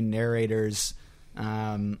two main narrators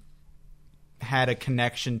had a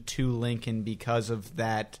connection to Lincoln because of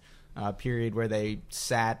that period where they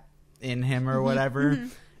sat in him or whatever.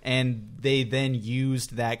 And they then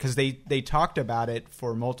used that because they talked about it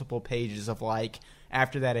for multiple pages of like,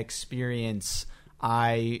 after that experience,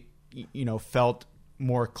 I, felt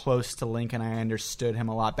more close to Lincoln. I understood him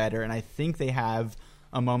a lot better. And I think they have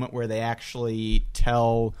a moment where they actually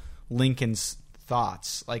tell Lincoln's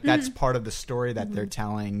thoughts. Like that's part of the story that they're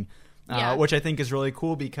telling, which I think is really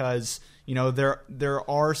cool because, there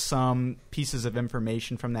are some pieces of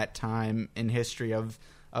information from that time in history of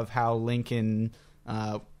how Lincoln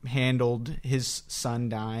handled his son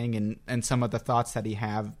dying and some of the thoughts that he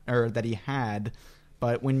had.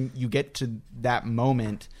 But when you get to that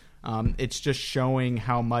moment, it's just showing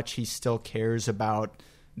how much he still cares about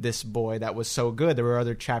this boy that was so good. There were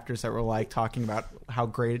other chapters that were like talking about how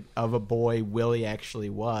great of a boy Willie actually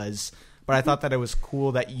was. But I thought that it was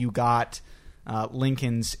cool that you got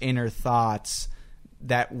Lincoln's inner thoughts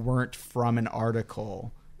that weren't from an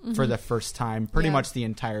article for the first time. Pretty much the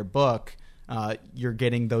entire book, you're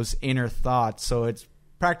getting those inner thoughts. So it's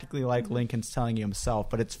practically like Lincoln's telling you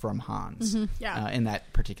himself, but it's from Hans in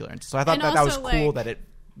that particular instance. So I thought And that was also, cool like, that it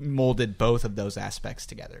molded both of those aspects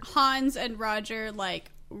together. Hans and Roger like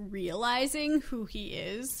realizing who he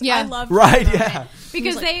is. Yeah. I love Right, that yeah. moment.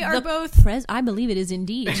 Because Like, they are the both I believe it is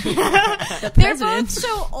indeed. The they're president. both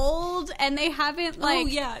so old and they haven't like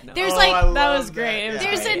there's Oh, like I That love was great. It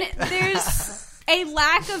was there's a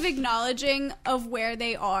lack of acknowledging of where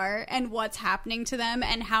they are and what's happening to them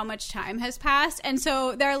and how much time has passed. And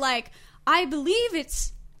so they're like, I believe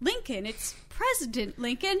it's Lincoln. It's President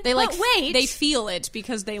Lincoln. They but wait, they feel it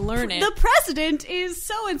because they learn it. the president is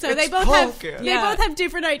so and so. They both Polk. have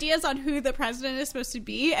different ideas on who the president is supposed to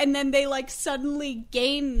be, and then they like suddenly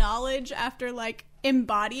gain knowledge after like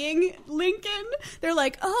embodying Lincoln. They're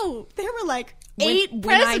like, oh, there were like eight when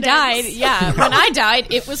presidents. I died, when I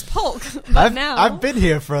died, it was Polk. But now I've been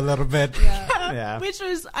here for a little bit. Yeah. Which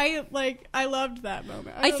was I loved that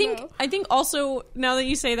moment. I don't know. think also now that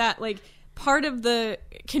you say that, like part of the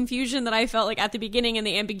confusion that I felt like at the beginning and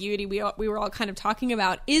the ambiguity we were all kind of talking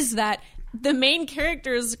about is that the main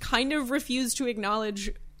characters kind of refuse to acknowledge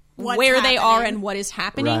What's where they are happening. and what is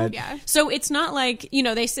happening. Right. Yeah. So it's not like,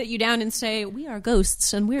 they sit you down and say, we are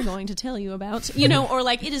ghosts and we're going to tell you about, or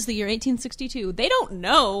like it is the year 1862. They don't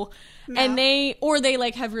know. No. And they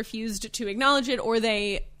like have refused to acknowledge it, or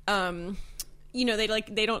they,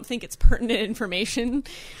 they don't think it's pertinent information.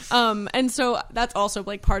 And so that's also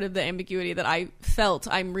like part of the ambiguity that I felt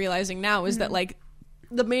I'm realizing now is that like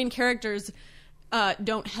the main characters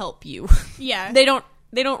don't help you. Yeah. They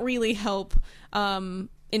don't really help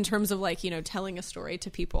in terms of like, telling a story to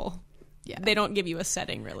people. Yeah. They don't give you a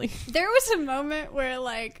setting really. There was a moment where,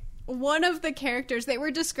 like, one of the characters, they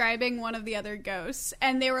were describing one of the other ghosts,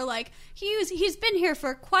 and they were like, he's been here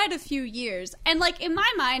for quite a few years. And, like, in my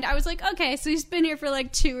mind, I was like, okay, so he's been here for,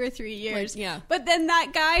 like, 2 or 3 years. Like, yeah. But then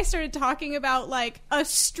that guy started talking about, like, a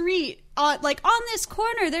street, like, on this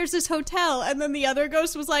corner, there's this hotel. And then the other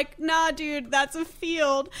ghost was like, nah, dude, that's a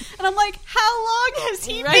field. And I'm like, how long has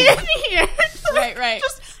he been here? Right.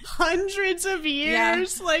 Just hundreds of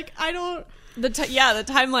years. Yeah. Like, I don't... The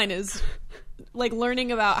timeline is like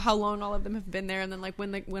learning about how long all of them have been there, and then like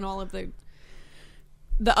when all of the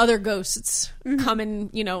other ghosts come in,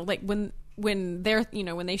 like when they're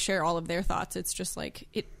when they share all of their thoughts, it's just like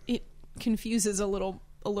it confuses a little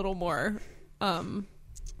more. I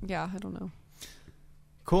don't know.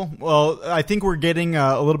 Cool. Well, I think we're getting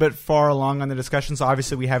a little bit far along on the discussion, so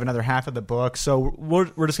obviously we have another half of the book. So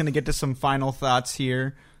we're just going to get to some final thoughts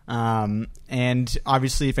here. And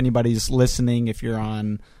obviously, if anybody's listening, if you're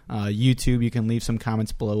on YouTube, you can leave some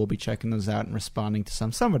comments below. We'll be checking those out and responding to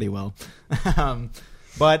some. Somebody will.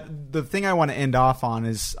 But the thing I want to end off on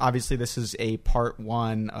is, obviously, this is a part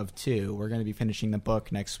 1 of 2. We're going to be finishing the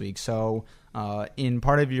book next week. So in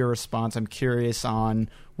part of your response, I'm curious on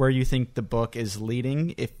where you think the book is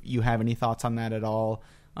leading, if you have any thoughts on that at all,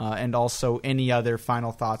 and also any other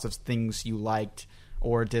final thoughts of things you liked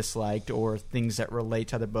or disliked, or things that relate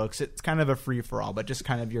to other books. It's kind of a free-for-all, but just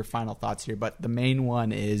kind of your final thoughts here. But the main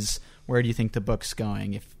one is, where do you think the book's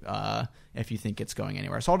going, if you think it's going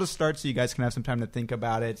anywhere? So I'll just start so you guys can have some time to think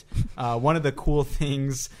about it. One of the cool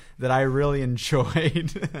things that I really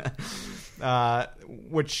enjoyed,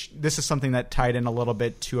 which this is something that tied in a little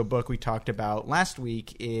bit to a book we talked about last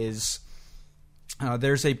week, is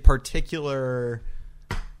there's a particular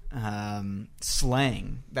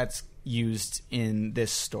slang that's used in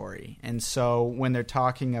this story. And so when they're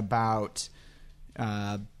talking about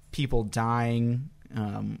people dying,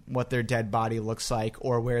 what their dead body looks like,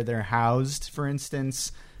 or where they're housed, for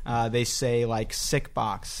instance, they say like sick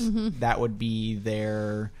box. That would be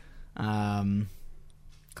their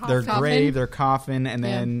grave, their coffin, and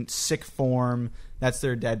then sick form, that's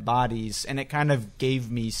their dead bodies. And it kind of gave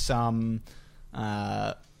me some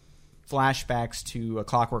flashbacks to A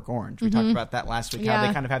Clockwork Orange. We talked about that last week, how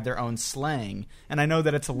they kind of have their own slang. And I know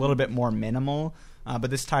that it's a little bit more minimal, but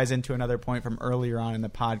this ties into another point from earlier on in the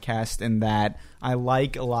podcast, in that I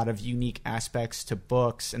like a lot of unique aspects to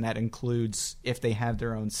books, and that includes if they have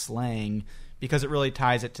their own slang, because it really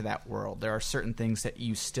ties it to that world. There are certain things that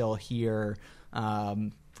you still hear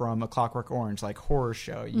from A Clockwork Orange, like horror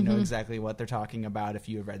show. You know exactly what they're talking about if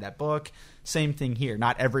you have read that book. Same thing here.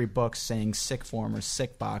 Not every book's saying sick form or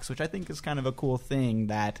sick box, which I think is kind of a cool thing,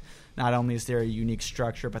 that not only is there a unique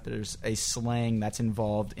structure, but there's a slang that's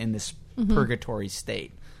involved in this purgatory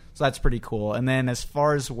state. So that's pretty cool. And then as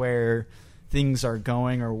far as where things are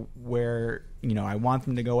going, or where I want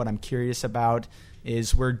them to go, what I'm curious about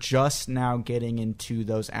is we're just now getting into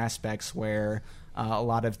those aspects where a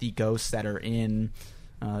lot of the ghosts that are in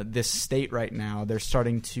this state right now, they're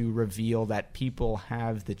starting to reveal that people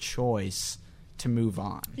have the choice to move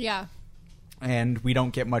on. Yeah. And we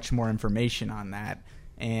don't get much more information on that.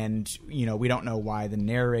 And, we don't know why the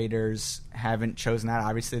narrators haven't chosen that.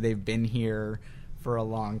 Obviously, they've been here for a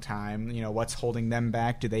long time. What's holding them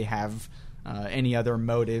back? Do they have any other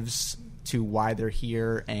motives to why they're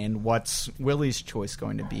here? And what's Willie's choice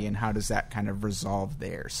going to be? And how does that kind of resolve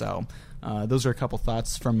there? So those are a couple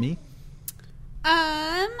thoughts from me.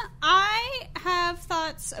 I have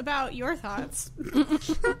thoughts about your thoughts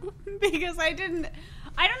because I don't know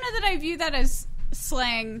that I view that as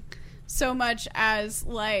slang so much as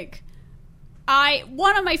like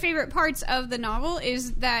one of my favorite parts of the novel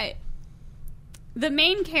is that the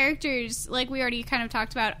main characters, like we already kind of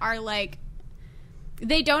talked about, are like,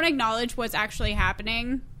 they don't acknowledge what's actually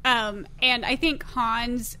happening. And I think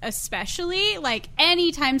Hans especially, like,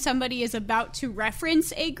 anytime somebody is about to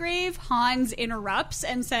reference a grave, Hans interrupts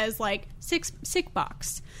and says, like, sick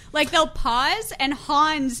box. Like, they'll pause, and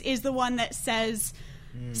Hans is the one that says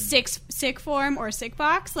sick form or sick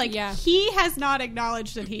box. Like, he has not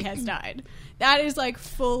acknowledged that he has died. That is, like,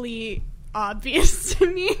 fully obvious to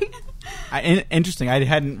me. Interesting. I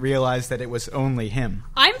hadn't realized that it was only him.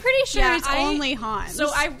 I'm pretty sure it's only Hans. So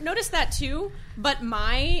I noticed that too, but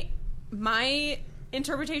my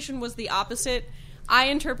interpretation was the opposite. I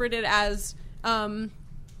interpreted as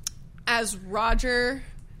Roger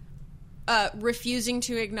refusing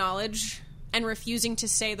to acknowledge and refusing to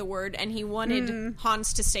say the word, and he wanted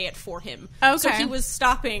Hans to say it for him. Okay. So he was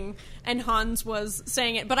stopping, and Hans was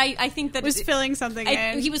saying it. But I think that... Was filling something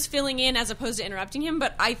in. He was filling in as opposed to interrupting him,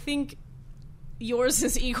 but I think yours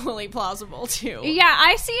is equally plausible, too. Yeah,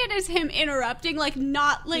 I see it as him interrupting, like,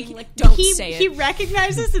 not, like... Being like, don't say it. He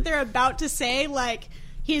recognizes that they're about to say, like,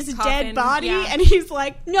 his Coffin, dead body, yeah. and he's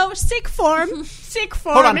like, no, sick form,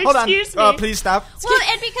 Hold on. excuse me. Please stop. Well,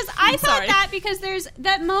 and because I thought Sorry. that because there's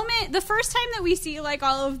that moment, the first time that we see, like,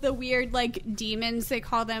 all of the weird, like, demons, they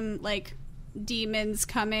call them, like, demons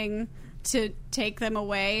coming to take them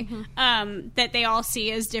away, that they all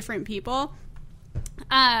see as different people.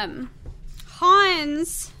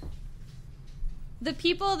 Hans, the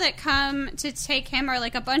people that come to take him are,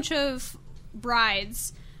 like, a bunch of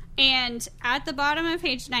brides. And at the bottom of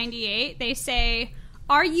page 98, they say,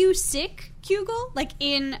 "Are you sick, Kugel?" Like,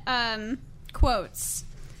 in quotes.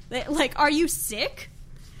 Like, are you sick?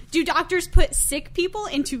 Do doctors put sick people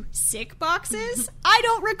into sick boxes? I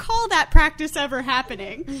don't recall that practice ever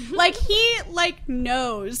happening. Like, he, like,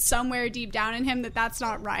 knows somewhere deep down in him that that's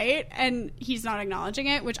not right, and he's not acknowledging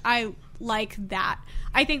it, which I like that.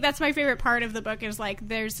 I think that's my favorite part of the book is, like,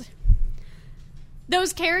 there's...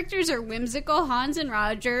 Those characters are whimsical. Hans and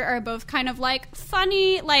Roger are both kind of, like,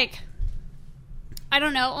 funny, like, I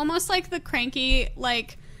don't know, almost like the cranky,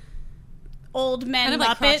 like, old men Kind of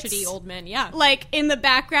like Muppets. crotchety old men, yeah. Like, in the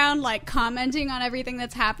background, like, commenting on everything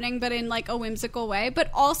that's happening, but in, like, a whimsical way. But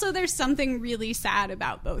also there's something really sad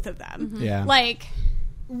about both of them. Yeah. Like,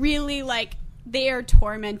 really, like, they are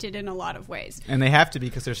tormented in a lot of ways. And they have to be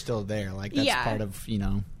because they're still there. Like, that's Yeah. part of, you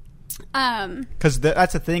know... Because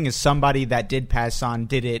that's the thing is somebody that did pass on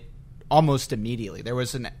did it almost immediately. There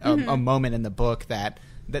was a moment in the book that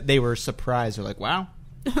they were surprised. They're like, wow.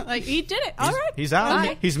 like, he did it. All right. He's out.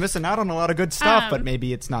 Bye. He's missing out on a lot of good stuff, but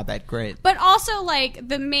maybe it's not that great. But also, like,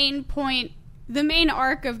 the main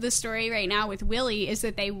arc of the story right now with Willie is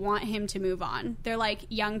that they want him to move on. They're like,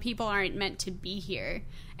 young people aren't meant to be here,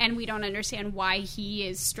 and we don't understand why he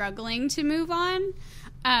is struggling to move on.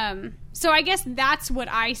 So I guess that's what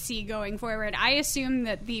I see going forward. I assume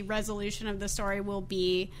that the resolution of the story will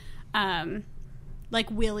be,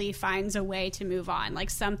 like, Willie finds a way to move on.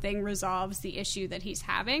 Like, something resolves the issue that he's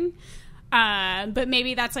having. But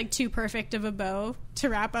maybe that's, like, too perfect of a bow to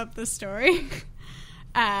wrap up the story.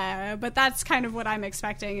 But that's kind of what I'm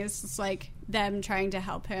expecting is just, like, them trying to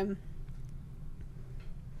help him.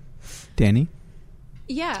 Danny?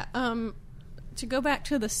 Yeah, to go back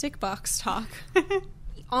to the sick box talk,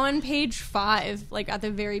 on page 5, like, at the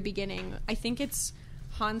very beginning, I think it's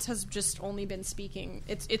Hans has just only been speaking.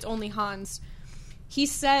 It's only Hans. He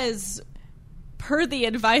says, per the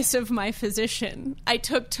advice of my physician, I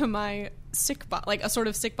took to my sick box, like, a sort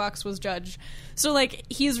of sick box was judged. So, like,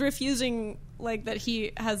 he's refusing, like, that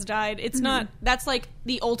he has died. It's not, that's, like,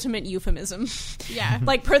 the ultimate euphemism. Yeah.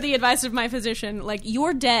 Like, per the advice of my physician, like,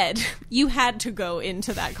 you're dead. You had to go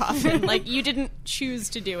into that coffin. Like, you didn't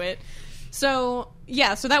choose to do it. So,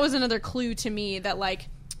 yeah, so that was another clue to me that, like,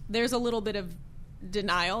 there's a little bit of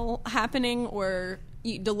denial happening or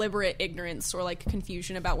deliberate ignorance or, like,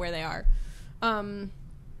 confusion about where they are. I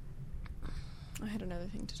had another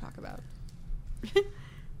thing to talk about.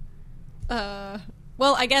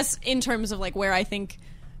 Well, I guess in terms of, like, where I think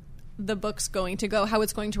the book's going to go, how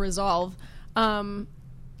it's going to resolve,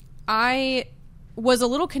 I was a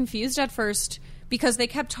little confused at first because they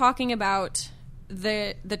kept talking about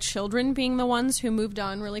the children being the ones who moved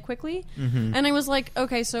on really quickly. And I was like,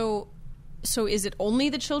 okay, so is it only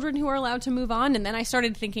the children who are allowed to move on? And then I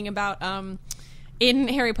started thinking about in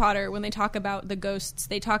Harry Potter, when they talk about the ghosts,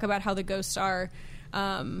 they talk about how the ghosts are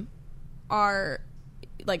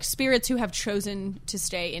like spirits who have chosen to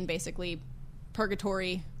stay in basically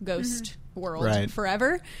purgatory ghost world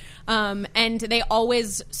forever. And they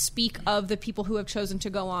always speak of the people who have chosen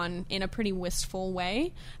to go on in a pretty wistful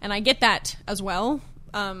way. And I get that as well.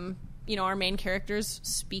 You know, our main characters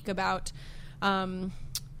speak about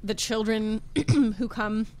the children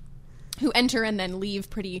who enter and then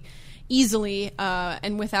leave pretty easily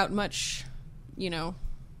and without much, you know,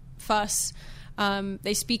 fuss.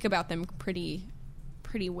 They speak about them pretty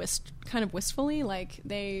kind of wistfully, like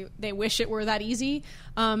they wish it were that easy.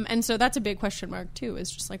 And so that's a big question mark too,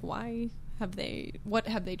 is just like, what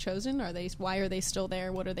have they chosen? Why are they still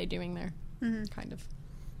there? What are they doing there? Kind of.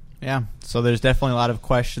 Yeah, so there's definitely a lot of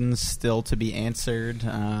questions still to be answered.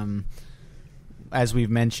 As we've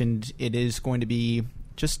mentioned, it is going to be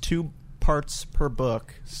just 2 parts per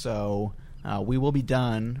book, so we will be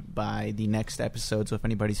done by the next episode. So if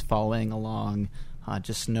anybody's following along,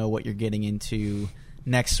 just know what you're getting into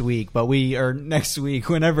next week, but next week,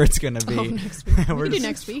 whenever it's going to be. Oh, next week. We can do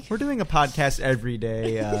next week. We're doing a podcast every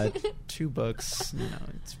day, 2 books.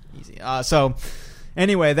 It's easy. So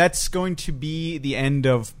anyway, that's going to be the end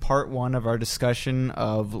of part 1 of our discussion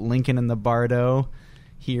of Lincoln and the Bardo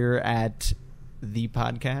here at the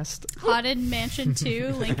podcast. Haunted Mansion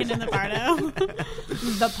 2, Lincoln and the Bardo.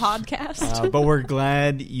 The podcast. But we're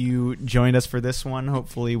glad you joined us for this one.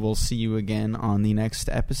 Hopefully we'll see you again on the next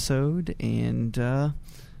episode. And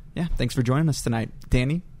thanks for joining us tonight.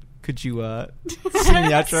 Danny, could you sing the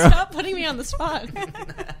outro? Stop putting me on the spot.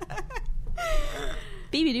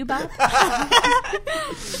 Baby doo bop.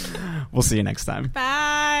 We'll see you next time.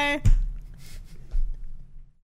 Bye.